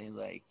family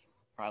like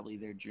probably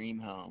their dream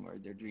home or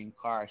their dream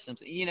car or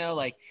something, you know,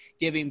 like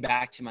giving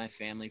back to my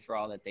family for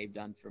all that they've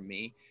done for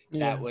me.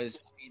 Yeah. That was,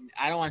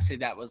 I don't want to say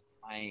that was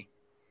my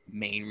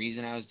main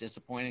reason I was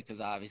disappointed,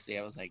 because obviously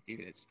I was like,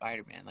 dude, it's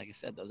Spider-Man. Like I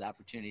said, those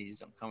opportunities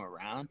don't come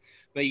around.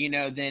 But, you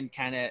know, then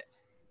kind of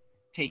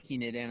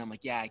taking it in, I'm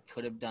like, yeah, I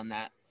could have done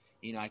that.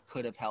 You know, I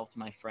could have helped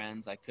my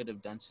friends. I could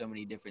have done so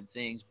many different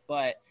things.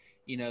 But,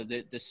 you know,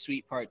 the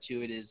sweet part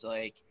to it is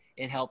like,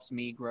 it helps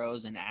me grow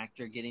as an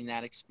actor getting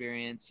that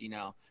experience. You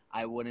know,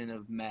 I wouldn't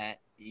have met,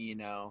 you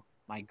know,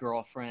 my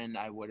girlfriend.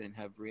 I wouldn't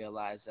have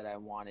realized that I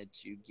wanted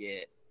to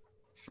get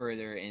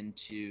further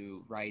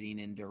into writing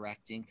and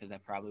directing, because I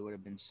probably would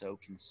have been so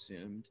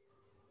consumed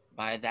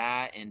by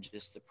that and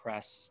just the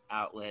press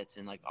outlets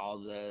and like all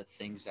the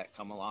things that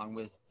come along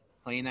with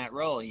playing that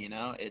role. You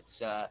know,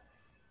 it's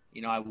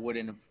you know, I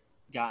wouldn't have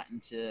gotten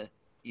to,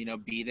 you know,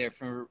 be there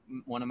for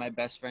one of my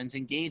best friend's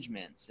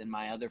engagements and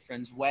my other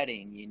friend's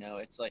wedding. You know,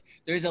 it's like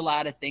there's a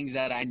lot of things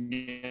that I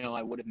know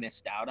I would have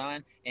missed out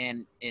on,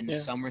 and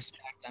in some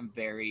respect I'm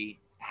very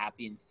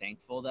happy and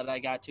thankful that I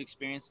got to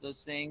experience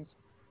those things.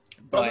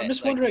 But I'm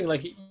just wondering,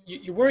 like,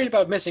 you're worried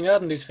about missing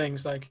out on these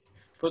things, like,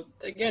 but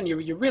again,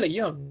 you're really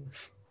young.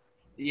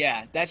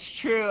 Yeah, that's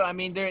true. I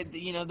mean,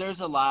 you know,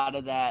 there's a lot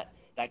of that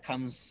that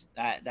comes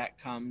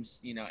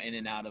you know, in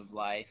and out of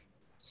life.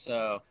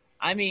 So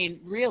I mean,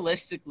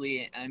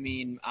 realistically, I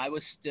mean, I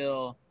was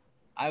still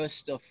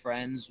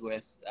friends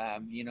with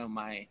you know,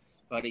 my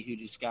buddy who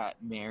just got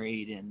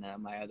married, and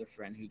my other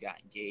friend who got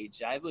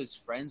engaged. I was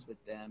friends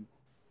with them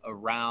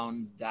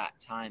around that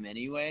time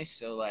anyway.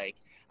 So like,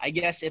 I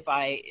guess if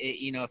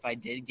you know, if I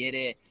did get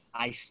it,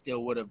 I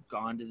still would have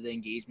gone to the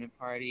engagement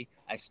party.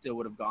 I still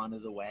would have gone to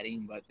the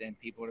wedding, but then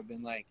people would have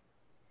been like,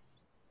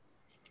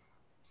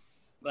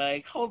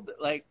 hold,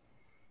 like,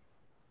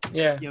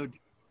 Yeah. yo,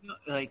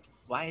 like,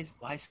 why is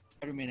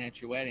Spider-Man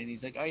at your wedding?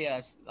 He's like, oh yeah,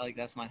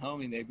 that's my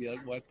homie. And they'd be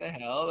like, what the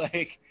hell?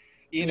 Like,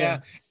 you know, Yeah.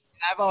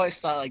 I've always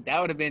thought like that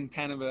would have been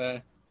kind of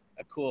a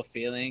cool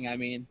feeling. I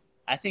mean,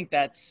 I think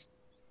that's,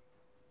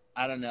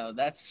 I don't know.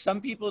 That's,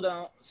 some people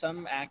don't,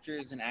 some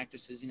actors and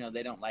actresses, you know,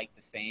 they don't like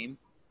the fame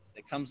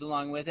that comes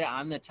along with it.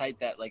 I'm the type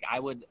that like I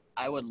would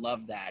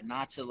love that,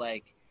 not to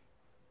like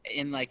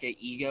in like a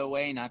ego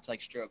way, not to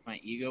like stroke my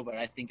ego, but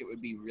I think it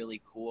would be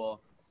really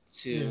cool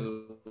Yeah.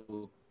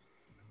 to,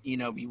 you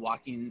know, be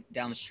walking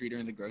down the street or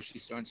in the grocery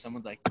store and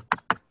someone's like,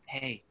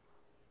 hey,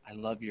 I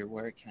love your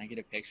work. Can I get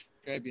a picture?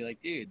 I'd be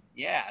like, dude,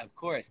 yeah, of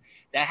course.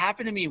 That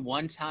happened to me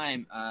one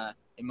time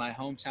in my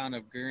hometown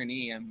of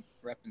Gurnee. I'm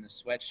repping the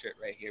sweatshirt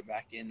right here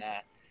back in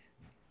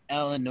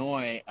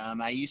Illinois.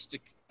 I used to,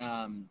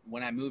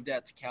 when I moved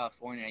out to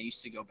California, I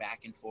used to go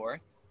back and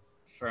forth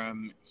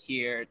from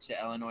here to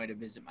Illinois to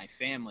visit my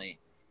family.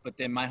 But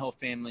then my whole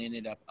family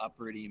ended up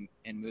uprooting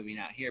and moving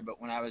out here.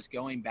 But when I was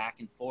going back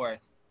and forth,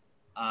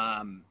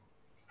 um,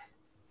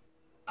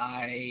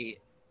 I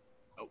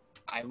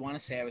I want to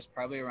say I was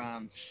probably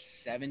around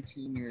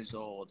 17 years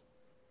old,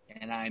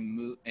 and I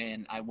moved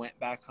and I went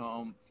back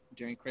home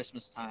during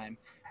Christmas time.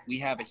 We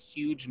have a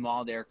huge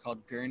mall there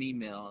called Gurnee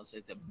Mills.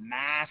 It's a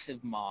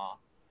massive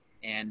mall,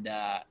 and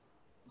that,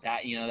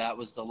 you know, that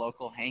was the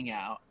local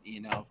hangout,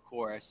 you know, of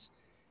course.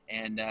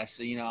 And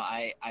so, you know,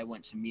 I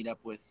went to meet up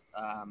with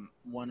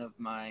one of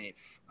my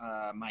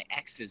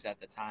exes at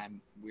the time.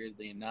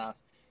 Weirdly enough,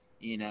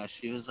 you know,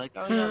 she was like,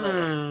 "Oh yeah,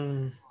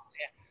 like,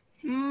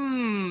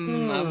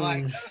 Hmm. I'm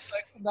like, Hmm. oh, so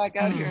I come back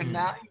out here and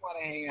now you want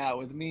to hang out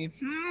with me?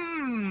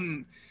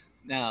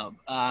 No,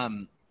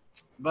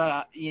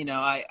 but you know,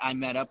 I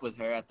met up with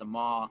her at the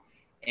mall,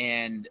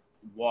 and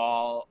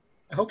while,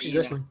 I hope she's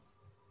you know,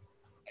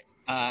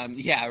 listening.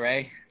 yeah,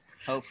 right.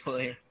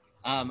 Hopefully,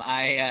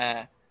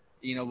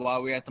 you know,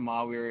 while we were at the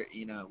mall, we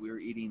were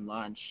eating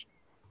lunch,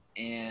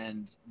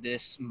 and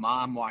this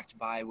mom walked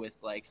by with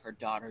like her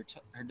daughter.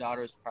 Her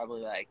daughter was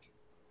probably like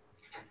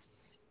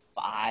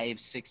 5,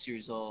 6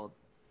 years old,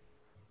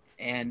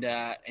 and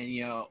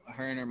you know,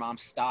 her and her mom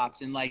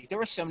stopped, and like there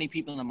were so many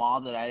people in the mall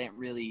that I didn't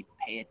really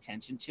pay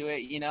attention to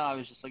it. You know, I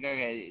was just like,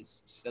 okay,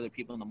 it's just other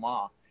people in the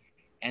mall.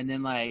 And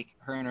then like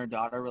her and her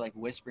daughter were like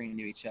whispering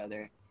to each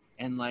other,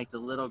 and like the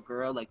little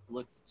girl like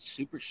looked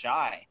super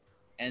shy.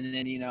 And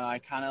then, you know, I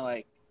kind of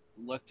like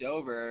looked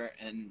over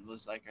and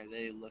was like, are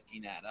they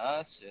looking at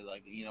us, or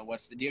like, you know,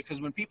 what's the deal? Because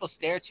when people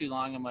stare too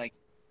long, I'm like,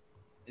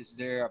 is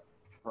there a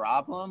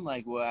problem?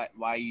 Like, why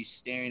are you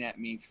staring at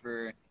me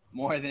for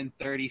more than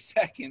 30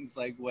 seconds?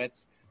 Like,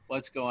 what's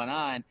going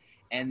on?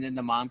 And then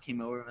the mom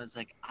came over and was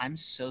like, I'm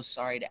so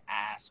sorry to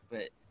ask,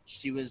 but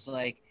she was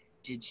like,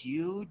 did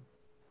you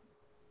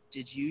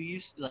did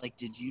you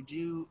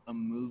do a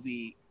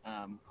movie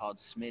called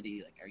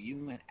Smitty? Like, are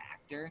you an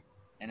actor?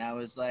 And I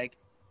was like,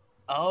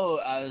 oh,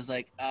 I was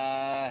like,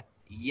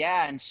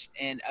 yeah.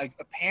 And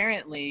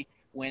apparently,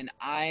 when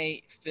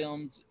I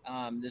filmed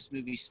this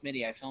movie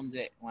Smitty, I filmed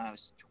it when I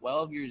was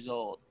 12 years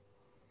old.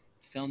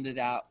 Filmed it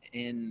out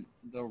in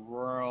the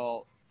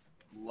rural,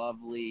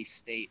 lovely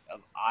state of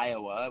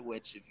Iowa,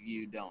 which, if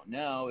you don't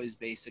know, is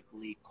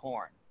basically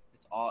corn.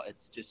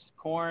 It's just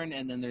corn,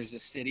 and then there's a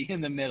city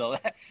in the middle.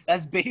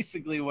 That's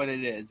basically what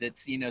it is.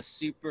 It's, you know,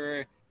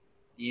 super,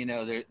 you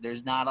know,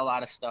 there's not a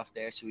lot of stuff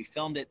there. So we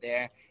filmed it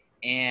there,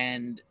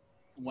 and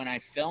when I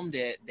filmed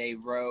it, they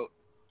wrote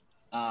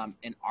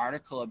an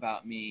article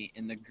about me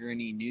in the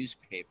Gurnee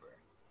newspaper.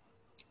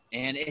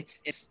 And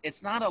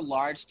it's not a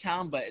large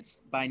town, but it's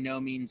by no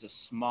means a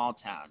small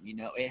town. You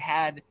know, it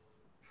had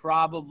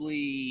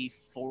probably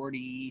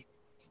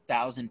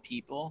 40,000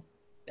 people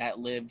that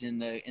lived in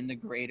the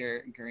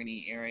greater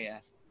Gurnee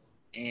area,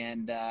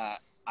 and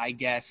I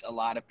guess a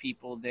lot of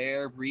people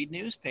there read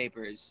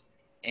newspapers.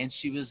 And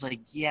she was like,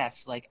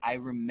 yes, like I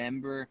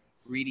remember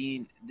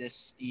reading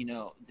this, you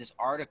know, this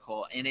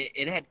article, and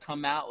it had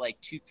come out like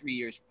 2, 3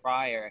 years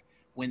prior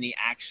when the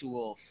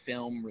actual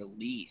film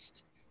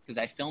released, because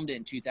I filmed it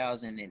in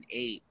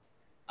 2008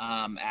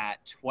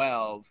 at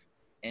 12,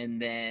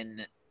 and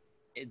then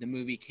the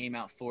movie came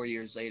out 4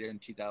 years later in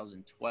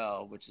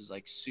 2012, which is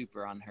like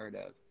super unheard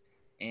of.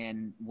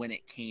 And when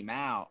it came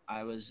out,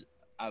 I was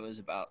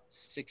about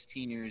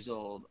 16 years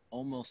old,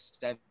 almost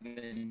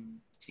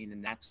 17,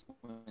 and that's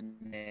when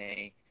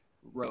they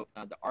wrote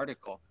the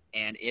article.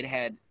 And it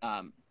had,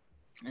 and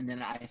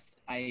then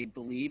I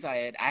believe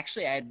I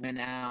had went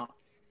out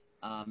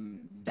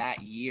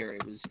that year,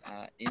 it was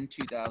in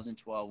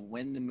 2012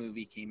 when the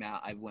movie came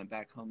out. I went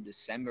back home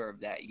December of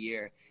that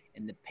year,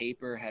 and the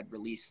paper had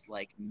released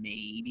like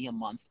maybe a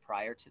month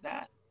prior to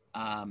that.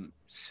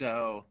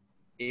 So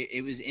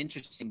it was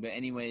interesting. But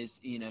anyways,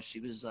 you know,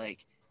 she's like,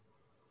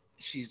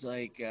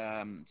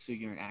 so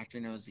you're an actor?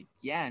 And I was like,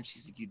 yeah. And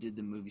she's like, you did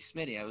the movie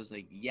Smitty? I was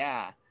like,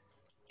 yeah.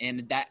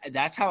 And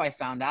that's how I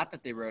found out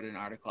that they wrote an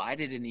article. I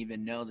didn't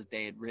even know that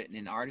they had written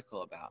an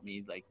article about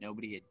me. Like,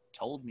 nobody had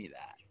told me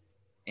that.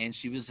 And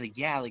she was like,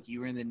 yeah, like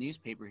you were in the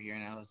newspaper here.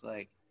 And I was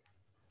like,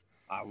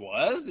 I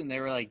was? And they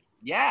were like,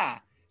 yeah.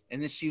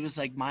 And then she was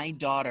like, my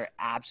daughter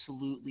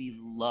absolutely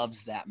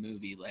loves that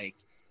movie. Like,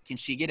 can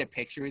she get a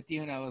picture with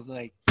you? And I was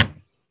like,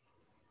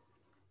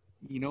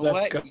 you know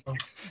Let's what? go.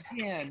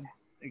 And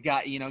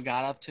got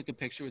up, took a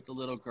picture with the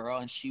little girl,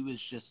 and she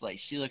was just like,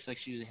 she looked like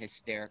she was a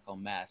hysterical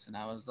mess. And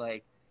I was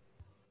like,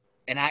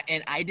 and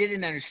I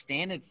didn't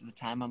understand it at the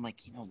time. I'm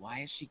like, you know, why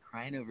is she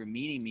crying over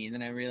meeting me? And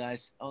then I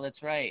realized, oh,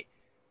 that's right.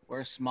 We're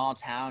a small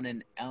town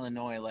in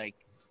Illinois. Like,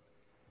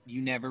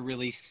 you never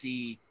really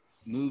see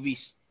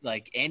movies,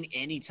 like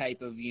any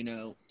type of, you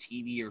know,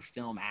 TV or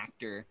film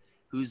actor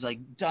who's like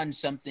done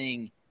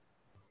something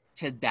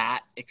to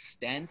that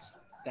extent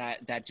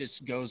that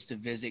just goes to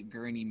visit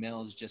Gurney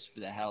Mills just for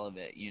the hell of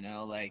it, you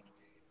know, like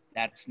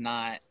that's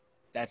not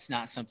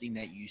something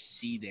that you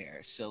see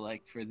there. So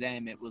like for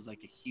them, it was like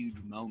a huge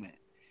moment.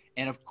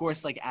 And of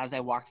course, like as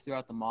I walked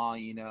throughout the mall,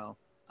 you know,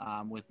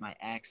 with my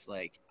ex,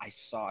 like I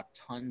saw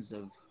tons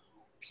of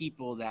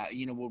people that,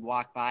 you know, would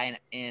walk by,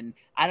 and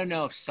I don't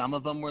know if some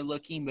of them were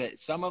looking, but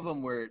some of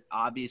them were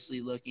obviously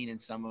looking,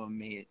 and some of them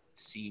may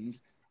seemed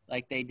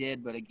like they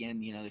did. But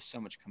again, you know, there's so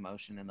much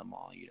commotion in the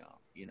mall, you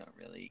don't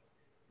really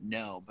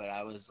know. But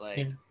I was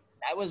like,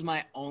 that was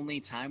my only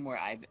time where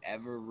I've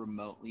ever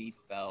remotely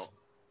felt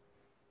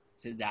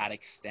to that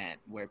extent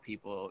where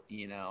people,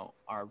 you know,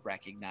 are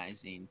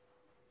recognizing,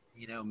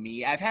 you know,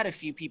 me. I've had a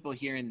few people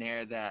here and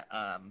there that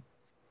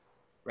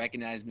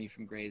recognize me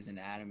from Grey's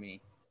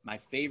Anatomy. My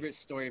favorite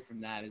story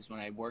from that is when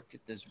I worked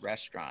at this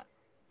restaurant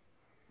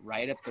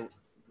right up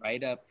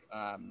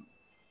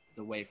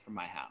the way from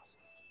my house.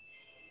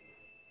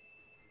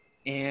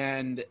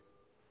 And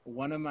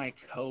one of my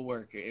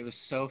coworkers, it was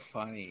so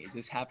funny.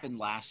 This happened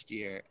last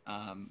year.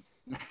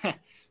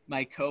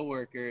 My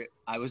coworker,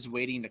 I was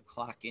waiting to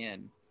clock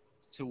in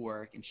to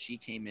work, and she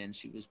came in.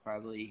 She was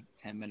probably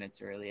 10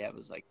 minutes early. I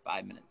was like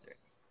 5 minutes early.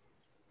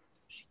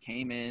 She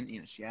came in, you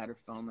know, she had her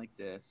phone like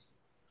this.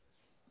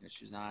 You know,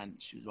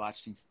 she was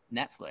watching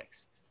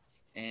Netflix,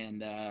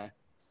 and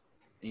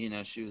you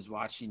know, she was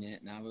watching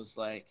it, and I was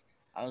like,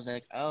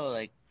 oh,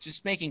 like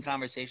just making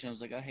conversation. I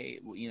was like, oh, hey,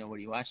 you know, what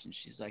are you watching?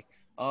 She's like,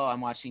 oh, I'm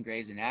watching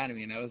Grey's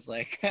Anatomy. And I was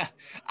like,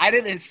 I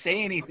didn't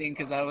say anything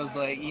because I was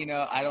like, you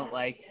know, I don't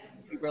like,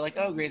 people are like,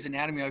 oh, Grey's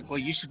Anatomy. I'm like, well,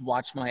 you should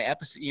watch my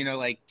episode, you know,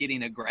 like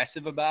getting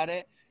aggressive about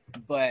it.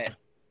 But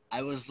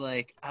I was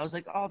like,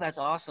 oh, that's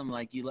awesome.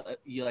 Like you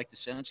like the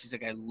show? And she's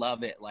like, I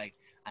love it. Like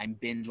I'm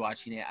binge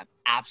watching it. I'm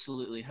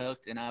absolutely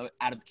hooked. And I,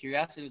 out of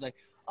curiosity, was like,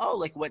 oh,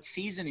 like what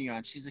season are you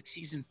on? She's like,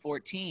 season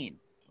 14.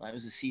 Well, that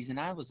was the season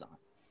I was on.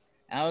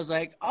 And I was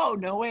like, oh,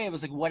 no way. I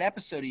was like, what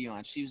episode are you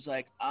on? She was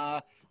like,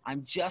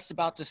 I'm just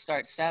about to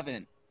start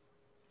 7.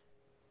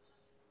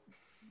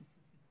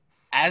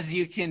 As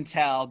you can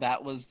tell,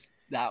 that was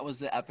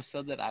the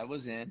episode that I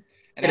was in.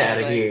 And Get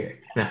out of here.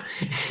 No.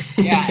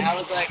 Yeah, I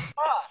was like,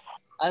 oh.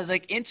 I was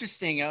like,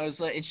 interesting. I was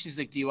like, and she's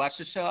like, do you watch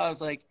the show? I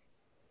was like,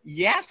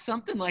 yeah,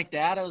 something like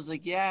that. I was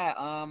like,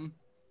 yeah,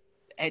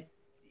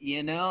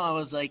 you know, I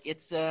was like,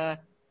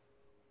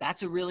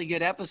 that's a really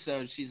good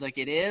episode. She's like,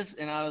 it is?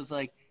 And I was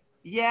like,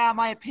 yeah,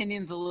 my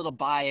opinion's a little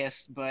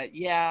biased, but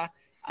yeah.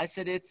 I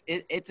said, it's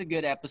a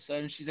good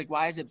episode. And she's like,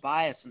 why is it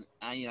biased? And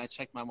I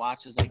checked my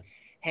watch. I was like,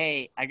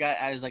 hey, I got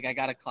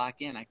to clock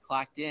in. I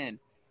clocked in.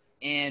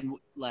 And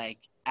like,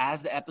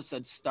 as the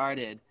episode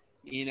started,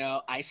 you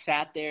know, I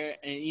sat there,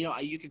 and, you know,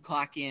 you could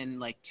clock in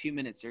like 2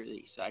 minutes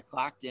early. So I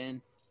clocked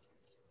in.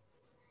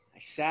 I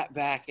sat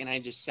back, and I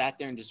just sat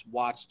there and just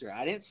watched her.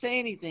 I didn't say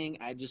anything.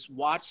 I just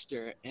watched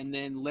her. And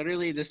then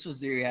literally this was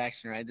the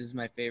reaction, right? This is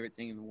my favorite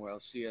thing in the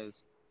world. She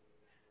goes,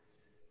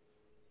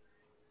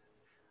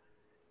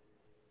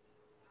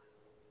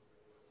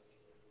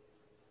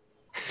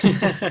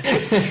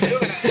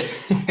 I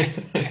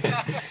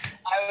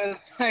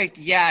was like,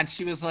 yeah. And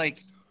she was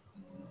like,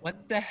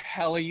 what the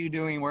hell are you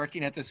doing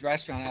working at this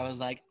restaurant? I was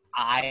like,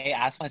 I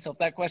ask myself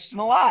that question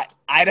a lot.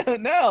 I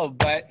don't know,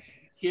 but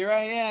here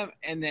I am.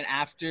 And then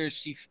after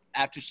she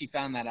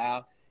found that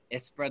out,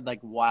 it spread like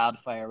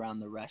wildfire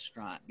around the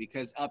restaurant,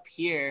 because up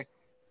here,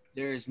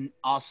 there's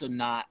also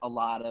not a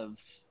lot of,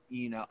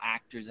 you know,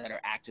 actors that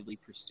are actively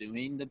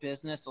pursuing the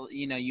business. So,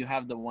 you know, you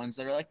have the ones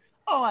that are like,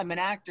 oh, I'm an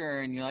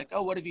actor. And you're like,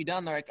 oh, what have you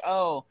done? They're like,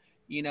 oh,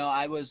 you know,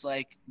 I was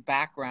like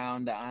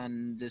background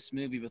on this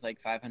movie with like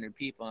 500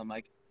 people. I'm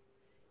like,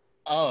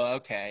 oh,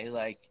 okay.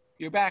 Like,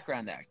 you're a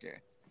background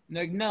actor. And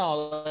they're like,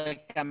 no,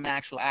 like I'm an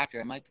actual actor.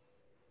 I'm like,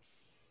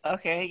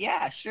 okay,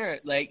 yeah, sure.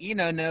 Like, you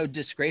know, no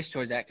disgrace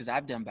towards that, because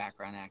I've done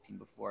background acting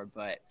before,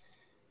 but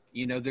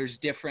You know, there's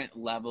different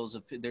levels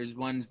of. There's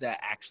ones that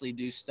actually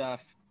do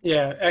stuff.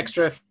 Yeah,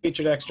 extra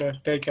featured, extra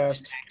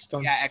daycast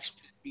stunts. Yeah,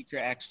 extra feature,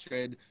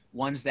 extra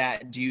ones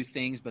that do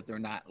things, but they're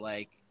not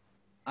like.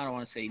 I don't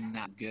want to say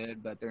not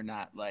good, but they're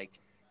not like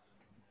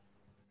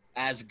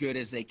as good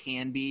as they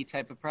can be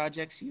type of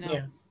projects, you know?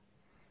 Yeah.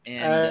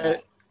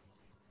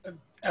 And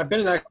I've been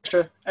an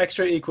extra.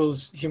 Extra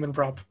equals human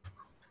prop.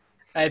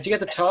 If you get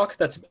to talk,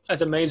 that's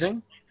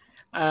amazing.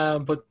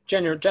 But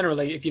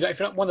generally, if you're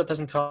not one that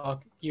doesn't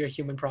talk, you're a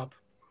human prop.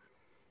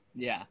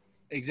 yeah,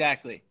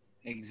 exactly.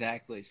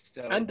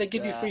 So And they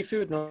give you free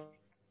food. No,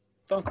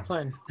 don't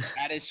complain.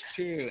 that is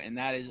true, and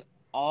that is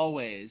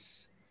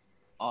always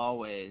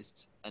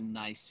a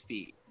nice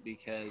feat,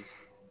 because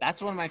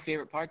that's one of my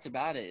favorite parts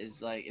about it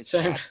is like it's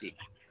Same. crafty.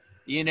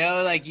 You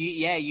know, like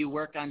you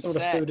work on Some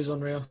set. of the food is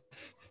unreal.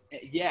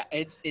 Yeah,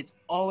 it's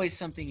always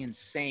something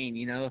insane,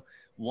 you know.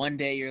 One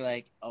day you're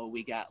like, oh,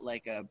 we got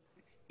like a,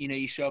 you know,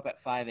 you show up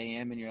at 5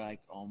 a.m. and you're like,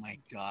 oh my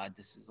God,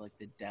 this is like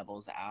the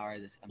devil's hour.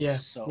 I'm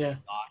so exhausted.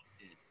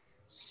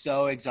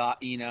 So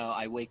exhausted, you know,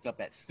 I wake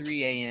up at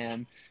 3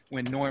 a.m.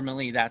 when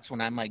normally that's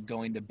when I'm like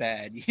going to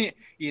bed,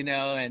 you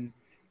know, and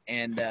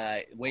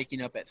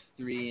waking up at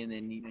 3, and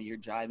then, you know, you're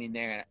driving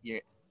there and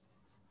you're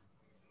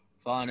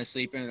falling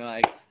asleep and they're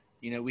like,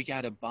 you know, we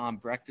got a bomb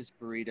breakfast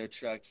burrito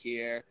truck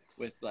here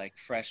with like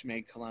fresh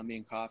made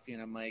Colombian coffee.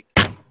 And I'm like,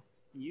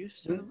 you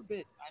son of a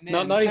bitch.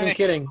 Not even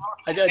kidding.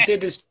 I did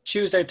this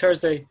Tuesday,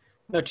 Wednesday,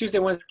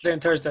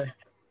 and Thursday.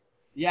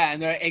 Yeah,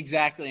 and they're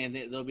exactly, and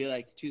they'll be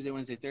like Tuesday,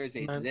 Wednesday,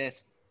 Thursday, it's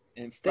this,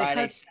 and Friday.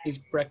 They had these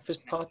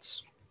breakfast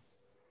pots,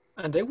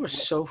 and they were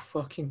so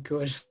fucking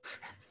good.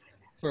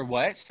 For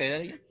what? Say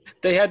that again.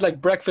 They had like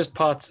breakfast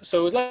pots, so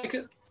it was like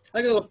a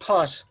little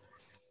pot,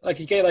 like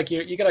you get like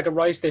a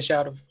rice dish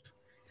out of,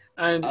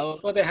 and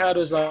what they had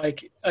was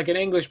like an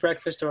English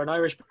breakfast or an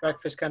Irish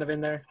breakfast kind of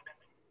in there,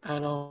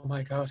 and oh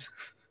my God,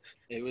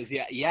 it was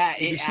yeah.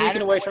 You'd be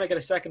sneaking away trying to get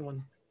a second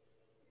one.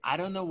 I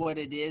don't know what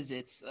it is.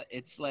 It's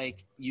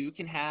like you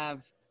can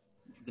have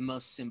the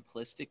most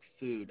simplistic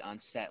food on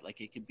set.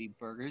 Like it could be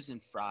burgers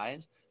and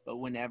fries, but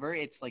whenever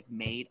it's like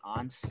made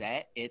on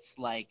set, it's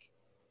like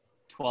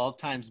 12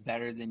 times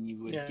better than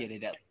you would get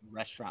it at a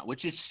restaurant,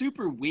 which is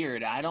super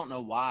weird. I don't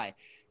know why,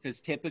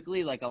 because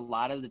typically like a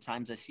lot of the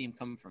times I see them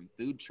coming from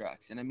food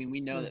trucks. And I mean,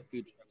 we know that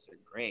food trucks are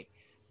great,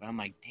 but I'm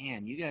like,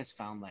 damn, you guys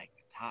found like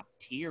top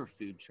tier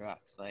food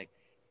trucks. Like,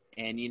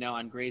 and you know,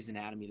 on Grey's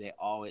Anatomy,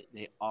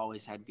 they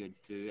always had good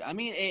food. I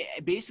mean,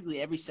 basically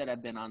every set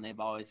I've been on, they've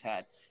always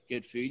had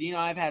good food. You know,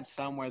 I've had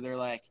some where they're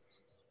like,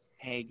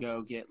 hey,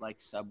 go get like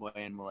Subway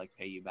and we'll like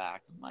pay you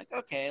back. I'm like,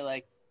 okay,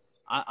 like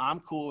I'm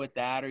cool with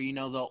that. Or, you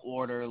know, they'll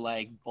order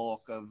like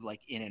bulk of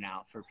like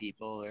In-N-Out for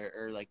people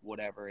or like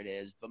whatever it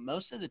is. But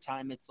most of the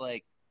time it's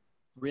like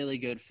really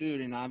good food.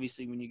 And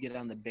obviously when you get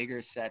on the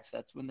bigger sets,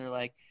 that's when they're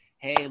like,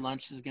 hey,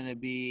 lunch is going to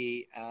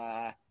be,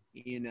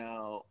 you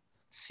know,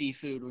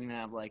 seafood. We're going to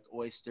have like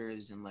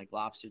oysters and like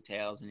lobster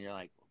tails. And you're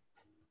like,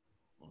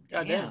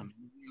 well damn.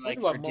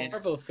 Like what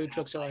Marvel food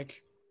trucks are like.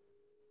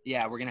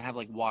 Yeah, we're gonna have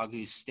like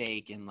Wagyu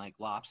steak and like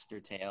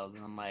lobster tails,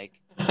 and I'm like,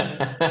 am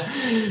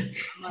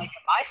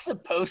I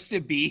supposed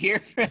to be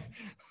here?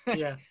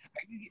 Yeah,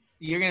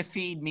 you're gonna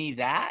feed me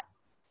that?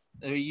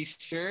 Are you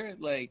sure?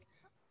 Like,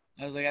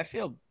 I was like, I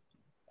feel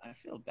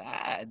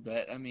bad,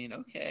 but I mean,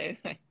 okay.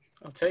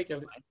 I'll take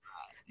it.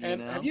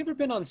 And have you ever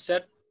been on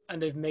set and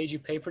they've made you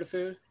pay for the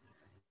food?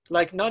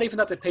 Like, not even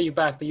that they pay you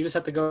back, but you just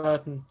have to go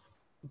out and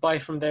buy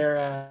from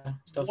their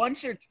stuff.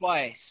 Once or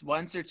twice.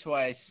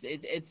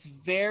 It's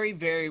very,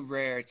 very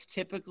rare. It's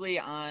typically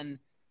on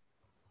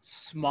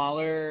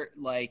smaller,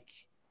 like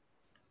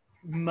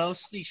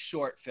mostly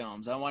short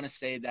films. I want to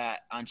say that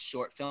on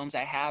short films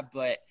I have,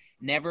 but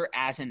never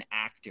as an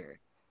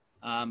actor.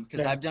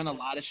 Because I've done a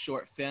lot of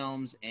short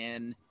films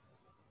and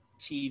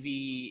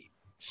TV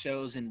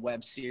shows and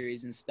web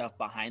series and stuff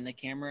behind the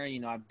camera.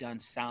 You know, I've done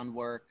sound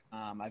work.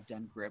 I've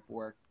done grip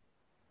work.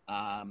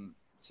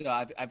 So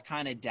I've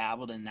kind of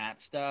dabbled in that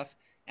stuff,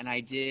 and I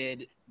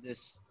did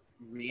this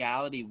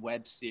reality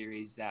web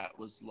series that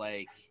was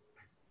like,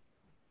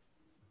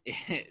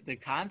 the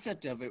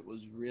concept of it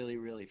was really,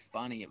 really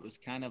funny. It was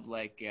kind of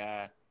like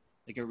a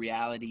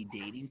reality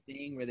dating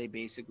thing where they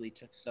basically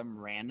took some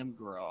random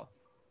girl,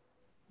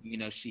 you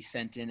know, she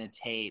sent in a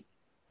tape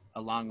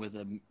along with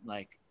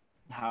like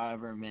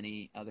however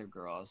many other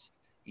girls,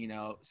 you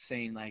know,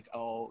 saying like,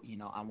 oh, you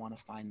know, I want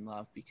to find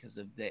love because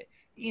of the,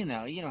 you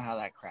know how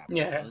that crap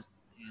goes.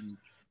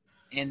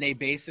 And they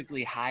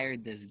basically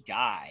hired this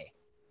guy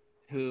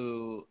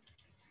who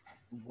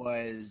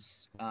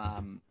was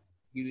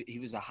he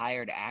was a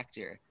hired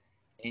actor,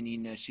 and you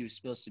know, she was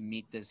supposed to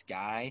meet this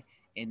guy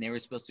and they were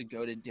supposed to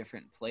go to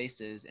different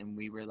places, and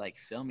we were like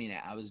filming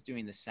it. I was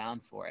doing the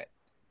sound for it,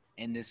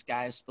 and this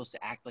guy was supposed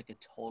to act like a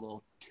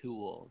total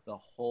tool the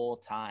whole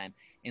time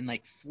and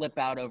like flip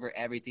out over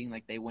everything.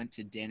 Like they went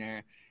to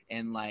dinner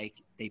and like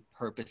they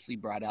purposely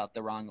brought out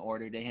the wrong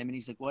order to him, and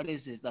he's like, what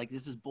is this? Like,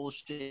 this is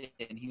bullshit.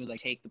 And he would like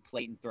take the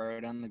plate and throw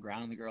it on the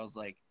ground, and the girl's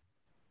like,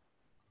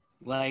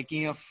 Like,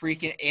 you know,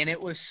 freaking, and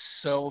it was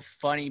so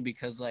funny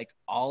because like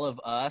all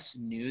of us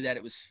knew that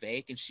it was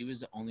fake and she was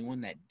the only one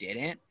that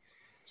didn't.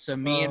 So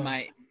me and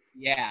Oh.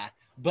 yeah,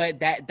 but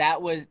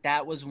that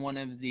was one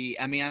of the,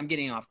 I mean, I'm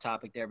getting off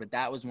topic there, but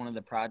that was one of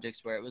the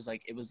projects where it was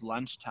like, it was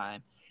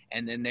lunchtime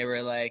and then they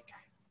were like,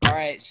 all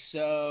right,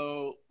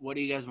 so what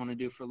do you guys want to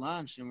do for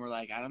lunch? And we're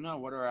like, I don't know,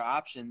 what are our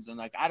options? And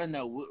like, I don't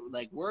know,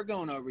 like we're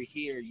going over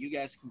here, you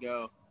guys can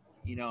go,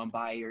 you know, and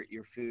buy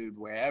your food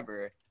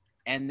wherever.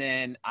 And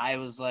then I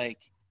was like,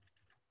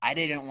 I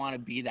didn't want to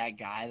be that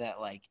guy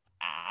that like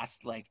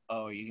asked like,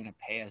 oh, are you gonna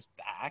pay us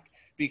back?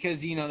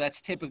 Because you know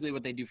that's typically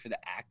what they do for the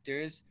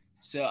actors.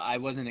 So I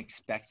wasn't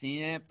expecting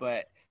it,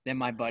 but then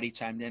my buddy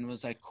chimed in,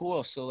 was like,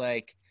 cool. So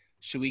like,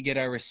 should we get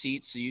our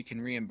receipts so you can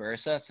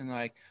reimburse us? And they're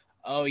like,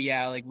 oh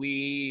yeah, like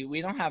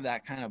we don't have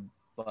that kind of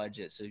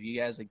budget. So if you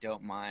guys like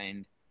don't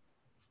mind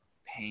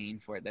paying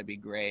for it, that'd be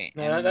great.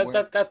 No,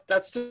 And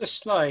that's just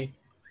sly.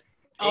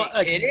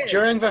 Like it is.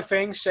 during the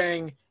thing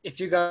saying, if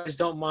you guys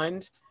don't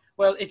mind,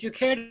 well, if you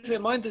cared if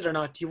it minded or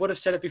not, you would have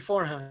said it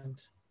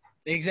beforehand.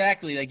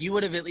 Exactly. Like you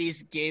would have at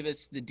least gave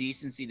us the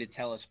decency to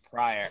tell us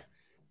prior,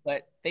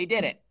 but they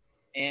didn't.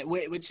 And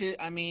which is,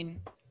 I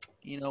mean,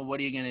 you know, what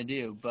are you gonna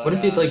do? What But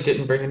if you like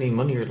didn't bring any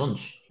money or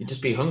lunch? You'd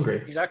just be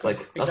hungry. Exactly.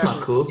 Like that's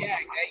not cool. yeah,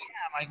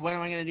 I'm like, what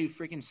am I gonna do?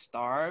 Freaking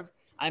starve?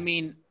 I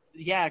mean,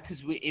 yeah,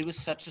 because it was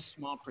such a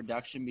small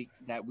production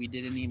that we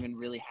didn't even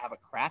really have a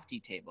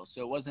crafty table,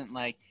 so it wasn't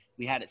like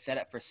we had it set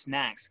up for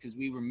snacks because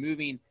we were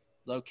moving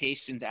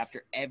locations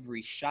after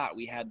every shot.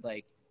 We had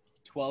like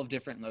 12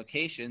 different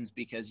locations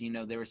because, you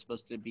know, they were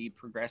supposed to be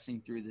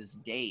progressing through this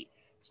date,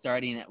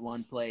 starting at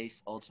one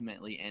place,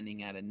 ultimately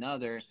ending at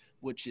another,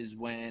 which is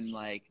when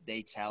like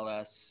they tell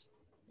us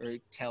or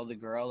tell the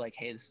girl like,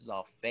 hey, this is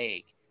all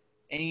fake.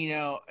 And, you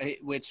know,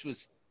 which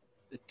was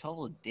a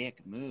total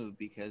dick move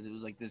because it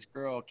was like this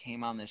girl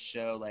came on this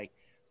show like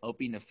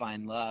hoping to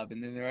find love.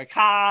 And then they're like,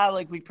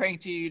 like we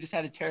pranked you. You just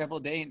had a terrible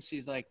day. And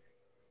she's like,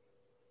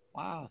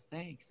 wow,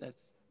 thanks.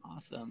 That's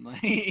awesome.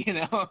 Like, you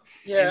know,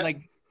 Yeah, and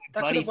like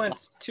that could have went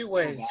two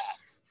ways.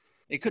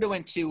 It could have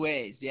went two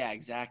ways. Yeah,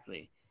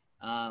 exactly.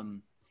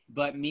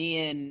 But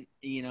me and,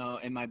 you know,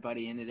 and my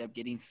buddy ended up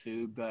getting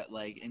food, but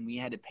like, and we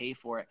had to pay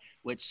for it,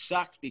 which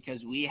sucked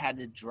because we had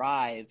to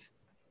drive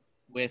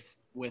with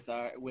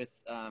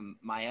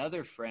my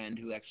other friend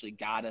who actually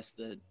got us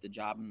the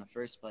job in the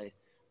first place.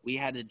 We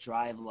had to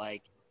drive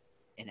like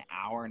an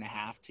hour and a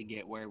half to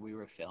get where we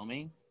were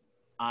filming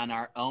on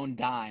our own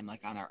dime,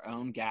 like on our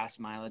own gas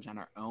mileage, on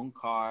our own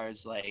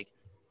cars. Like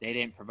they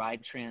didn't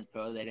provide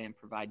transpo, they didn't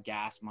provide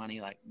gas money,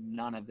 like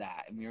none of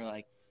that. And we were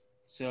like,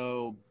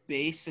 so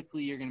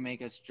basically you're going to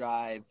make us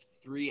drive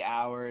 3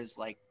 hours,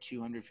 like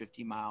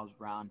 250 miles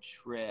round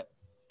trip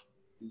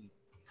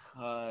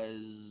because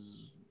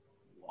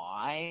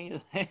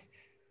why?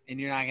 And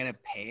you're not going to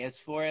pay us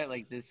for it?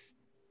 Like this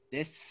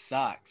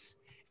sucks.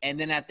 And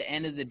then at the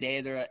end of the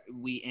day,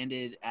 we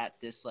ended at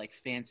this like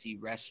fancy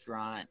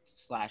restaurant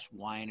 /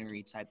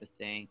 winery type of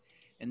thing.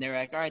 And they're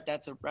like, all right,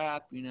 that's a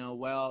wrap. You know,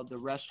 well, the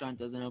restaurant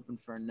doesn't open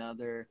for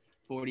another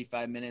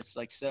 45 minutes.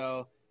 Like,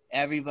 so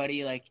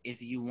everybody, like,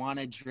 if you want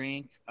a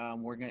drink,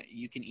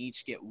 you can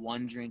each get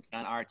one drink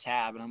on our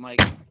tab. And I'm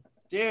like,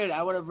 dude,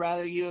 I would have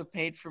rather you have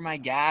paid for my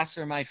gas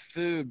or my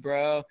food,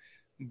 bro.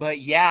 But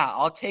yeah,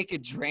 I'll take a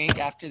drink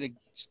after the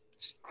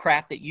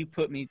crap that you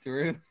put me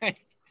through.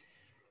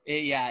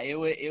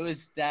 It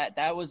was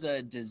that was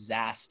a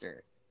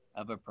disaster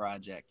of a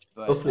project.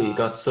 But Hopefully you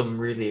got some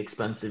really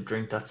expensive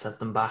drink that set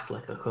them back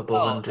like a couple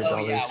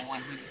 $100. Yeah,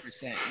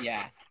 100%.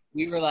 Yeah,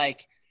 we were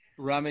like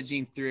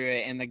rummaging through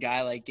it, and the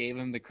guy like gave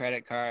him the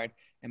credit card,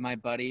 and my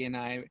buddy and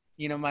I,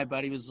 you know, my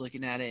buddy was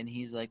looking at it, and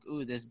he's like,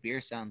 "Ooh, this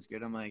beer sounds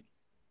good." I'm like,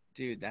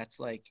 "Dude, that's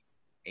like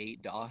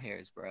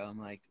 $8, bro." I'm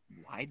like,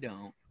 "Why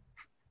don't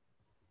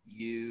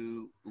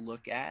you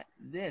look at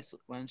this?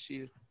 Why don't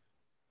you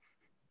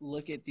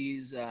look at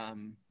these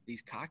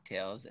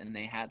cocktails?" And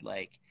they had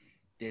like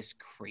this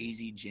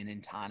crazy gin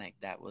and tonic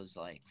that was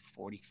like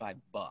 $45.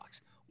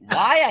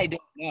 Why I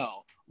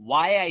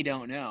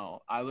don't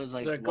know. I was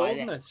like,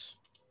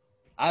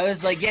 I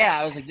was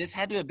like, this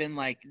had to have been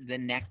like the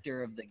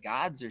nectar of the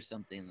gods or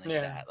something like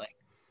that. Like,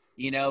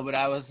 you know, but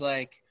I was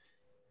like,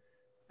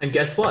 and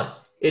guess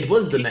what? It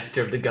was the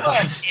nectar of the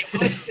gods. It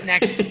was the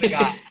nectar of the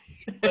gods.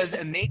 It was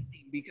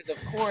amazing because, of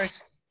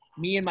course,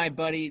 me and my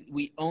buddy,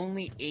 we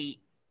only ate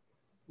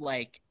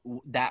like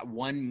that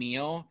one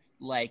meal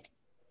like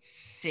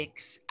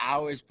 6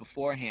 hours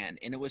beforehand,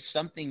 and it was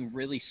something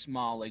really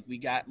small. Like we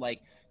got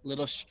like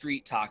little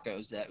street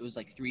tacos that it was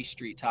like 3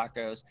 street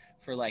tacos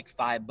for like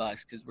 $5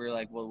 because we're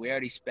like, well, we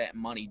already spent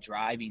money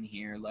driving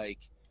here, like,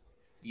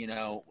 you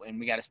know, and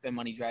we got to spend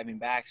money driving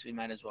back, so we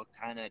might as well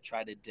kind of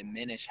try to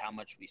diminish how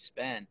much we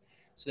spend.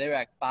 So they were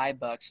like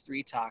 $5,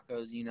 3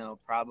 tacos, you know,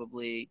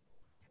 probably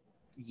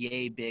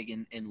yay big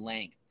in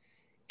length.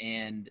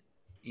 And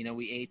you know,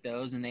 we ate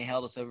those and they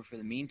held us over for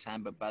the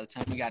meantime. But by the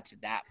time we got to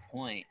that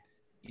point,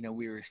 you know,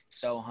 we were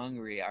so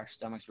hungry, our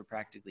stomachs were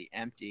practically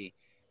empty.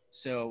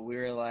 So we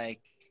were like,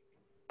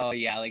 oh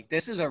yeah, like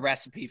this is a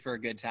recipe for a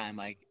good time.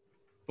 Like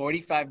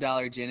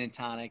 $45 gin and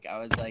tonic. I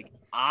was like,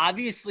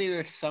 obviously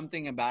there's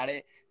something about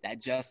it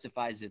that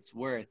justifies its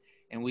worth.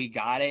 And we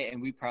got it,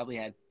 and we probably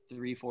had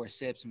 3-4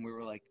 sips, and we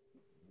were like,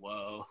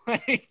 whoa.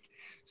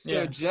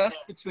 So just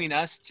between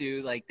us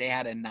two, like, they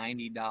had a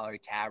 $90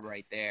 tab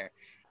right there.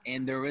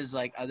 And there was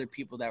like other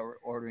people that were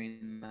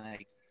ordering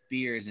like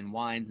beers and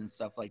wines and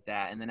stuff like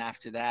that. And then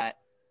after that,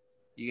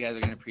 you guys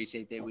are gonna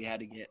appreciate that we had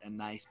to get a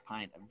nice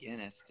pint of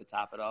Guinness to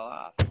top it all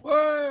off.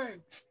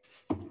 Word.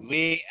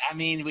 We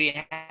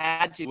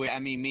had to. I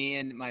mean, me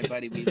and my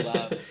buddy, we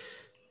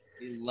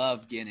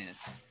love Guinness.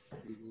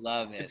 We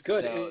love it. It's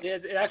good. So,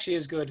 It actually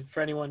is good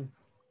for anyone.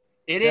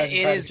 it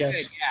is good.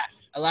 Yeah.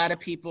 A lot of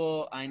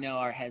people I know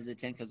are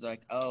hesitant because they're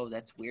like, oh,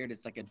 that's weird.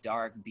 It's like a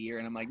dark beer.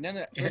 And I'm like,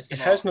 no. It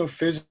has no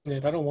fizz in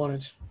it. I don't want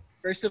it.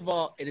 First of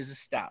all, it is a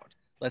stout.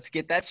 Let's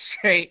get that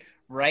straight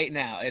right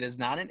now. It is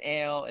not an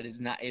ale. It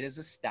is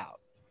a stout.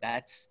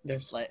 That's, we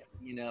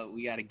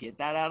got to get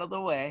that out of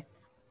the way.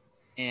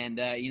 And,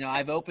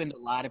 I've opened a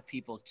lot of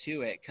people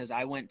to it because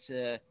I went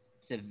to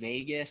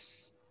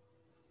Vegas.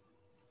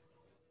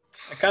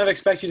 I kind of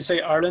expect you to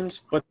say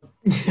Ireland, but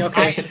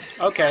okay.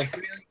 Okay.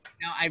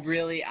 I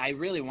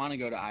really want to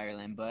go to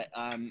Ireland, but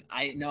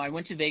I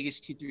went to Vegas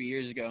 2-3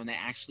 years ago, and they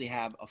actually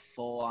have a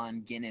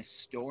full-on Guinness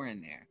store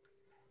in there,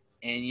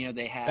 and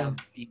they have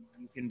you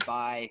can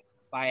buy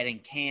it in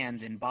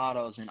cans and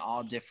bottles and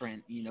all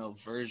different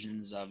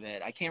versions of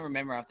it. I can't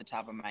remember off the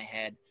top of my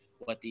head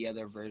what the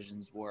other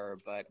versions were,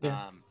 but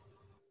and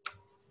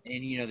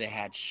they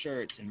had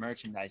shirts and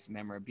merchandise and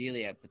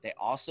memorabilia, but they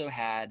also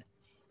had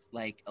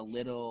like a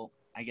little,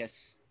 I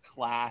guess,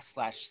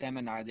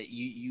 class/seminar that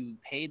you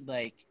paid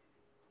like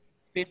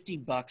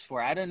 $50 for.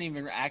 I don't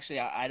even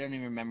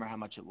remember how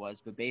much it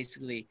was, but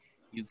basically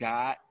you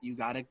got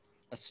a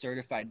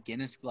certified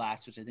Guinness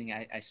glass, which I think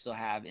I still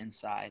have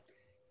inside,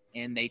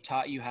 and they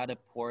taught you how to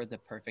pour the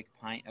perfect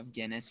pint of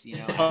Guinness,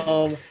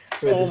 oh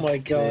my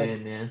God.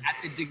 At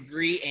the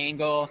degree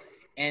angle,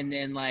 and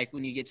then like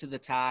when you get to the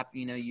top,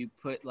 you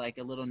put like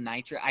a little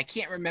nitro. I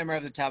can't remember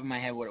off the top of my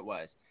head what it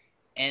was,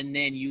 and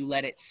then you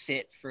let it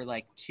sit for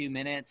like 2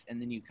 minutes,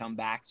 and then you come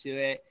back to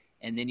it.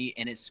 And then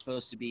it's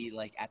supposed to be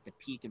like at the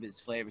peak of its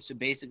flavor. So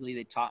basically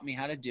they taught me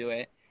how to do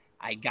it.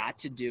 I got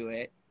to do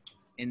it,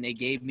 and they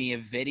gave me a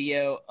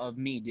video of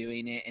me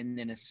doing it, and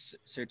then a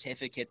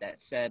certificate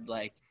that said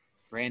like,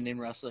 Brandon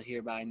Russell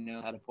hereby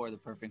knows how to pour the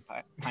perfect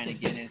pint of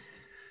Guinness.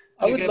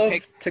 I would love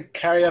to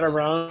carry that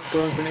around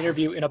going to an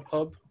interview in a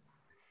pub.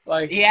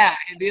 Like, yeah,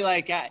 and be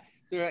like,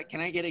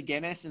 can I get a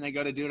Guinness? And they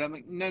go to do it. I'm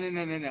like,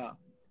 no.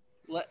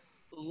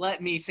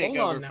 Let me take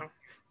over now.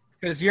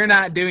 Because you're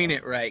not doing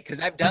it right.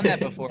 Because I've done that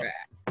before.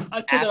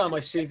 I put it on my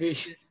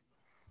CV.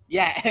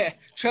 Yeah,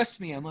 trust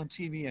me, I'm on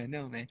TV. I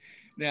know, man.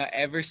 No,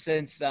 ever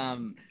since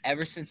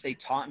they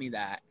taught me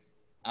that,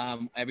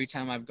 every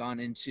time I've gone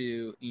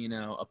into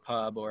a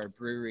pub or a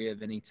brewery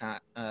of any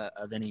type, I've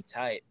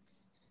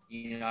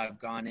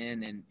gone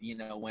in, and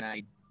when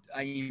I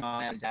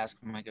always ask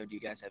them, I go, do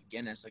you guys have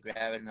Guinness? Like, we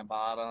have it in a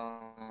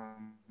bottle.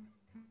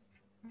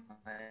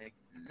 Like,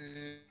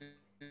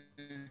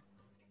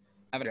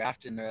 have a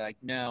draft, and they're like,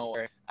 no.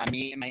 Or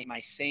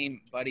my same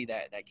buddy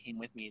that came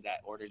with me that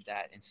ordered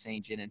that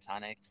insane gin and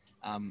tonic.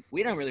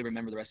 We don't really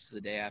remember the rest of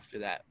the day after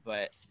that,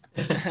 but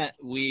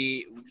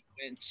we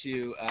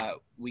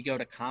go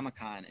to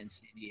Comic-Con in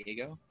San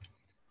Diego.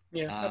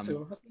 Yeah, that's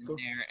cool.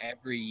 There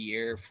every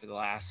year for the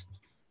last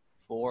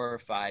 4 or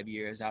 5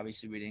 years.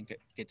 Obviously, we didn't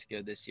get to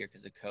go this year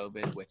because of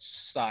COVID, which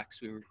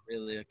sucks. We were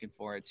really looking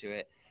forward to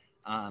it.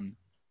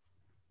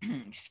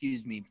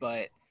 Excuse me,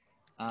 but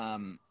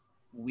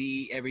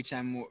we every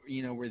time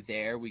we're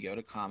there, we go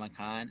to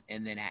Comic-Con,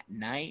 and then at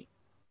night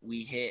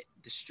we hit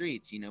the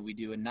streets. We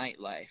do a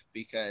nightlife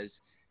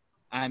because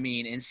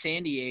in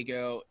San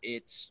Diego,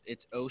 it's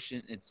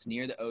ocean, it's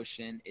near the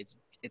ocean,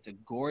 it's a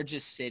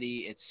gorgeous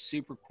city, it's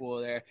super cool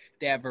there.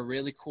 They have a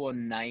really cool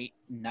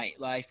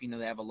nightlife.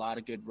 They have a lot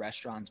of good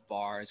restaurants,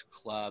 bars,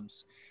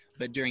 clubs,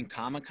 but during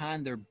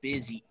Comic-Con they're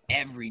busy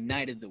every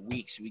night of the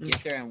week. So we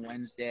get there on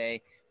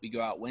Wednesday. We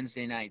go out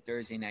Wednesday night,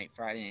 Thursday night,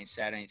 Friday night,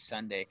 Saturday night,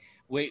 Sunday.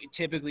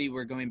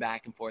 We're going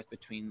back and forth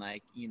between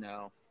red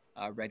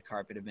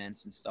carpet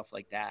events and stuff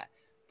like that.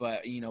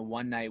 But,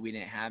 one night we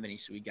didn't have any,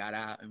 so we got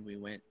out and we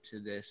went to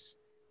this,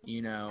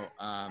 we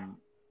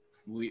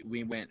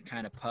went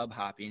kind of pub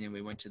hopping, and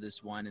we went to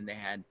this one, and they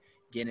had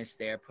Guinness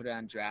there, put it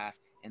on draft,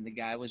 and the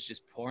guy was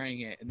just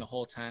pouring it. And the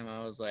whole time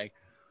I was like,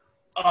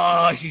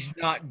 oh, he's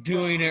not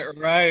doing it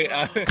right.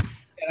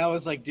 And I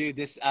was like, dude,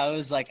 it's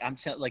going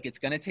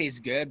to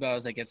taste good, but I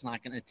was like, it's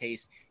not going to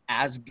taste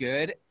as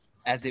good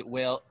as it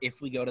will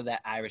if we go to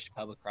that Irish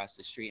pub across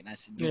the street. And I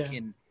said,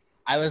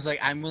 I was like,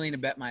 I'm willing to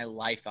bet my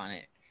life on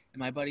it. And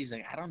my buddy's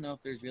like, I don't know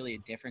if there's really a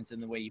difference in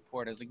the way you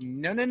pour it. I was like,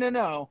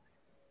 no.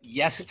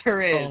 Yes,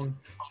 there is.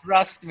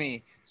 Trust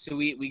me. So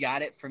we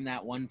got it from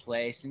that one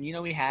place, and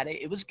we had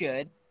it. It was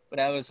good, but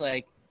I was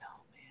like, no,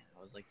 man.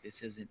 I was like,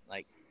 this isn't it.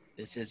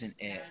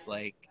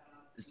 Like,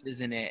 this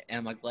isn't it. And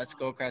I'm like, let's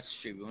go across the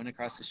street. We went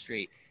across the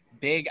street.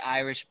 Big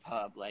Irish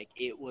pub. Like,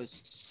 it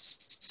was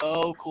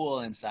so cool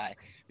inside.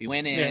 We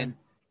went in.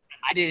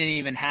 I didn't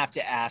even have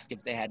to ask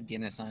if they had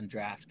Guinness on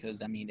draft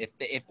because I mean, if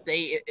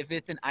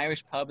it's an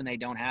Irish pub and they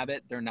don't have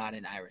it, they're not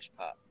an Irish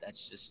pub.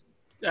 That's just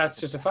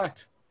a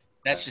fact.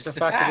 That's just It's a the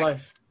fact of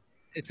life.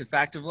 It's a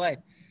fact of life.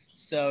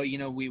 So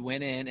we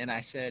went in and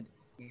I said,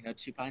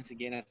 2 pints of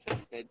Guinness. I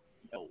said,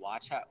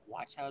 watch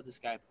how this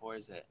guy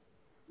pours it.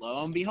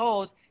 Lo and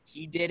behold,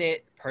 he did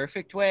it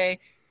perfect way,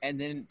 and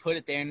then put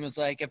it there and was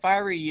like, if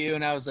I were you,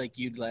 and I was like,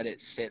 you'd let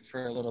it sit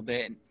for a little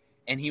bit.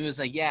 And he was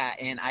like, yeah.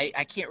 And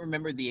I can't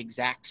remember the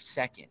exact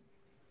second,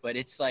 but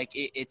it's like,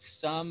 it's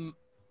some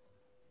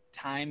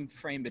time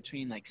frame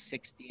between like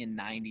 60 and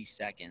 90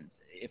 seconds,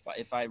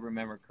 if I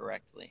remember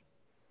correctly,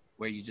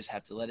 where you just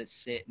have to let it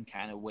sit and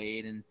kind of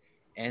wait. And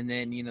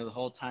then, the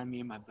whole time me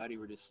and my buddy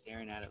were just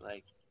staring at it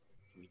like,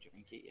 can we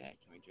drink it yet?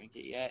 Can we drink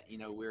it yet?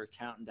 We were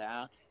counting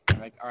down. And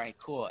we're like, all right,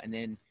 cool. And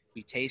then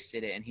we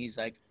tasted it, and he's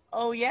like,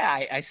 oh,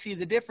 yeah, I see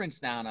the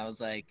difference now. And I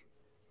was like,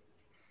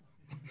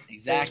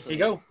 exactly.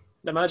 There you go.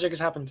 The magic has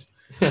happened.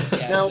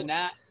 Yeah,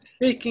 now,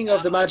 speaking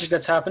of the magic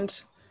that's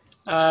happened,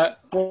 we're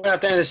going to have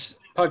to end this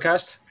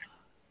podcast.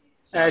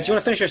 Do you want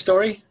to finish your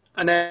story?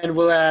 And then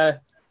we'll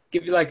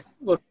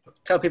we'll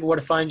tell people where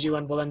to find you,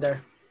 and we'll end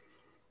there.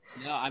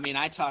 No, I mean,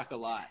 I talk a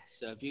lot.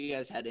 So if you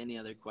guys had any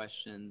other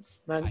questions.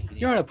 Man,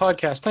 you're on a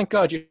podcast. Thank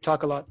God you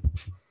talk a lot.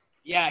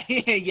 Yeah,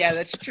 yeah,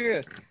 that's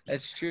true.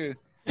 That's true.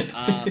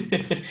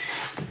 If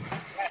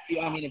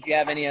you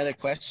have any other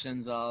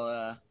questions,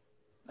 I'll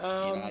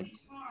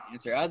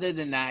answer. Other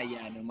than that,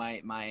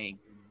 my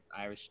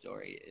Irish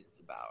story is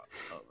about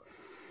over.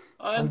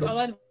 I'll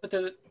end with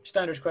the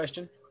standard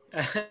question.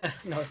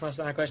 No, it's not a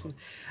standard question.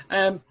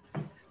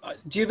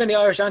 Do you have any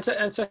Irish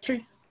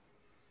ancestry?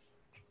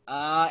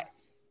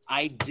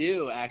 I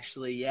do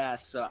actually, yeah.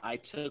 So I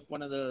took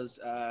one of those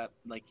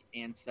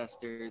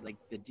ancestor, like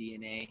the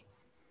DNA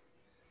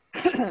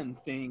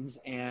things,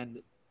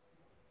 and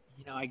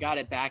I got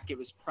it back. It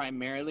was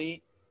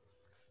primarily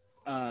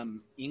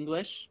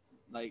English,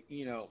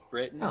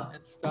 Britain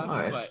and stuff.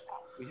 Right. But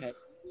we had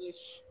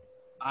English,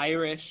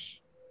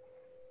 Irish,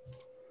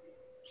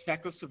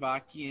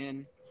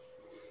 Czechoslovakian,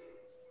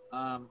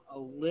 a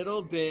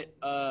little bit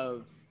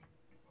of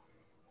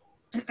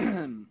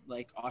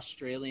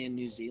Australian,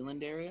 New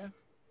Zealand area.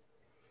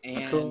 And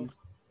that's cool.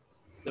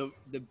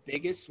 The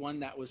biggest one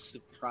that was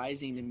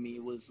surprising to me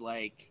was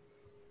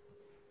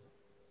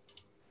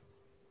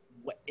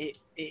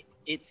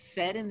it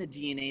said in the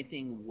DNA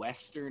thing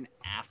Western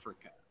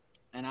Africa.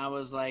 And I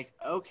was like,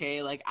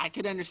 okay, I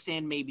could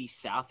understand maybe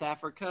South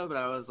Africa, but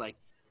I was like,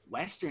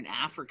 Western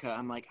Africa,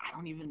 I'm like, I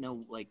don't even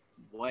know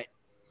what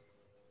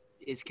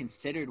is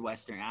considered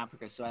Western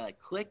Africa. So I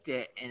clicked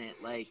it, and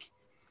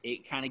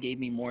it kind of gave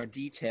me more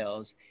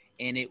details,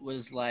 and it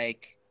was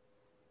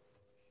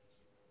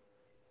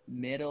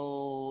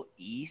Middle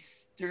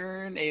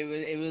Eastern.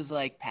 It was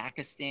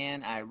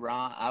Pakistan,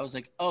 Iran. I was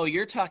like, oh,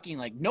 you're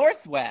talking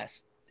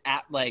Northwest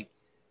at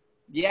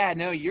yeah,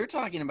 no, you're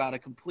talking about a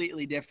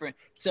completely different.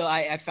 So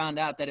I found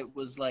out that it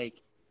wasn't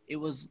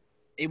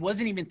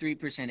even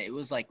 3%. It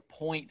was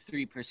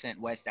 0.3%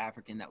 West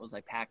African. That was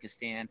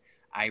Pakistan,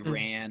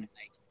 Iran,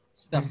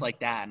 stuff like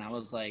that. And I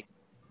was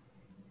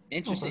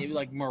interesting. Okay. It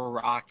was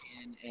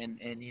Moroccan and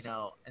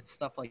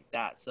stuff like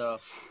that. So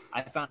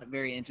I found it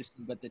very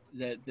interesting. But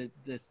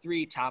the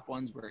 3 top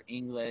ones were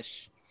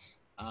English,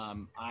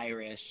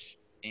 Irish,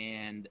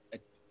 and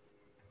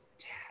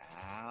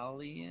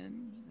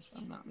Italian, if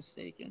I'm not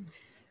mistaken.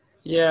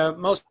 Yeah,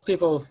 most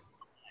people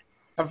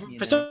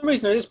for some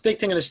reason there's this big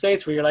thing in the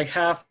States where you're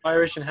half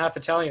Irish and half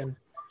Italian.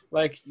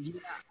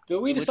 Do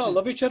we just all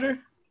love each other,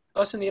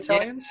 us and the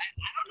Italians?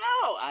 I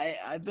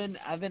don't know.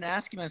 I've been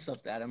asking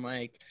myself that. I'm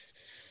like,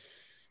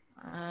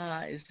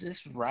 is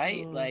this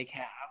right?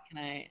 How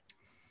can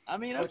I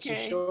mean, what's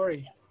okay. Your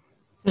story?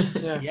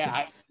 Yeah,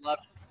 I would love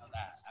to know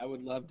that. I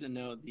would love to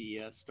know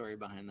the story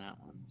behind that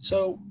one.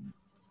 So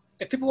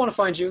if people want to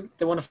find you,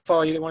 they want to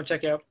follow you, they want to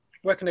check you out,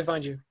 where can they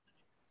find you?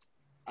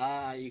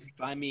 You can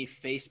find me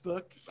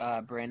Facebook,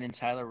 Brandon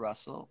Tyler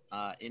Russell.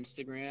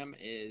 Instagram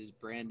is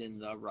Brandon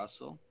the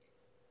Russell,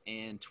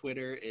 and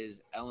Twitter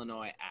is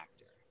Illinois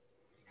Actor.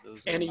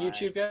 Any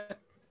YouTube yet?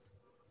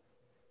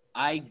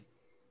 I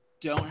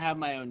don't have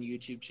my own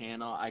YouTube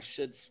channel. I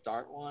should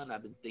start one.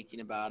 I've been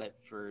thinking about it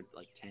for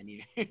 10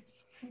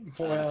 years.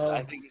 Well, so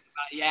I think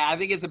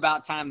it's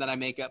about time that I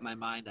make up my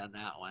mind on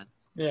that one.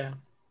 Yeah.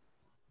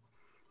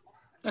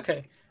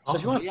 Okay. So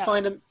if you want to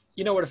find them,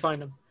 you know where to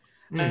find them.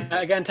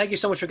 Again, thank you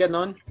so much for getting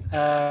on.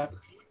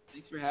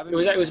 Thanks for having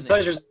me. It was a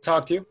pleasure to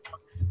talk to you.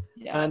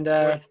 Yeah. And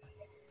to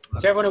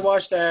everyone who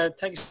watched,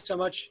 thank you so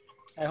much.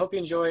 I hope you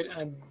enjoyed,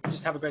 and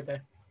just have a great day.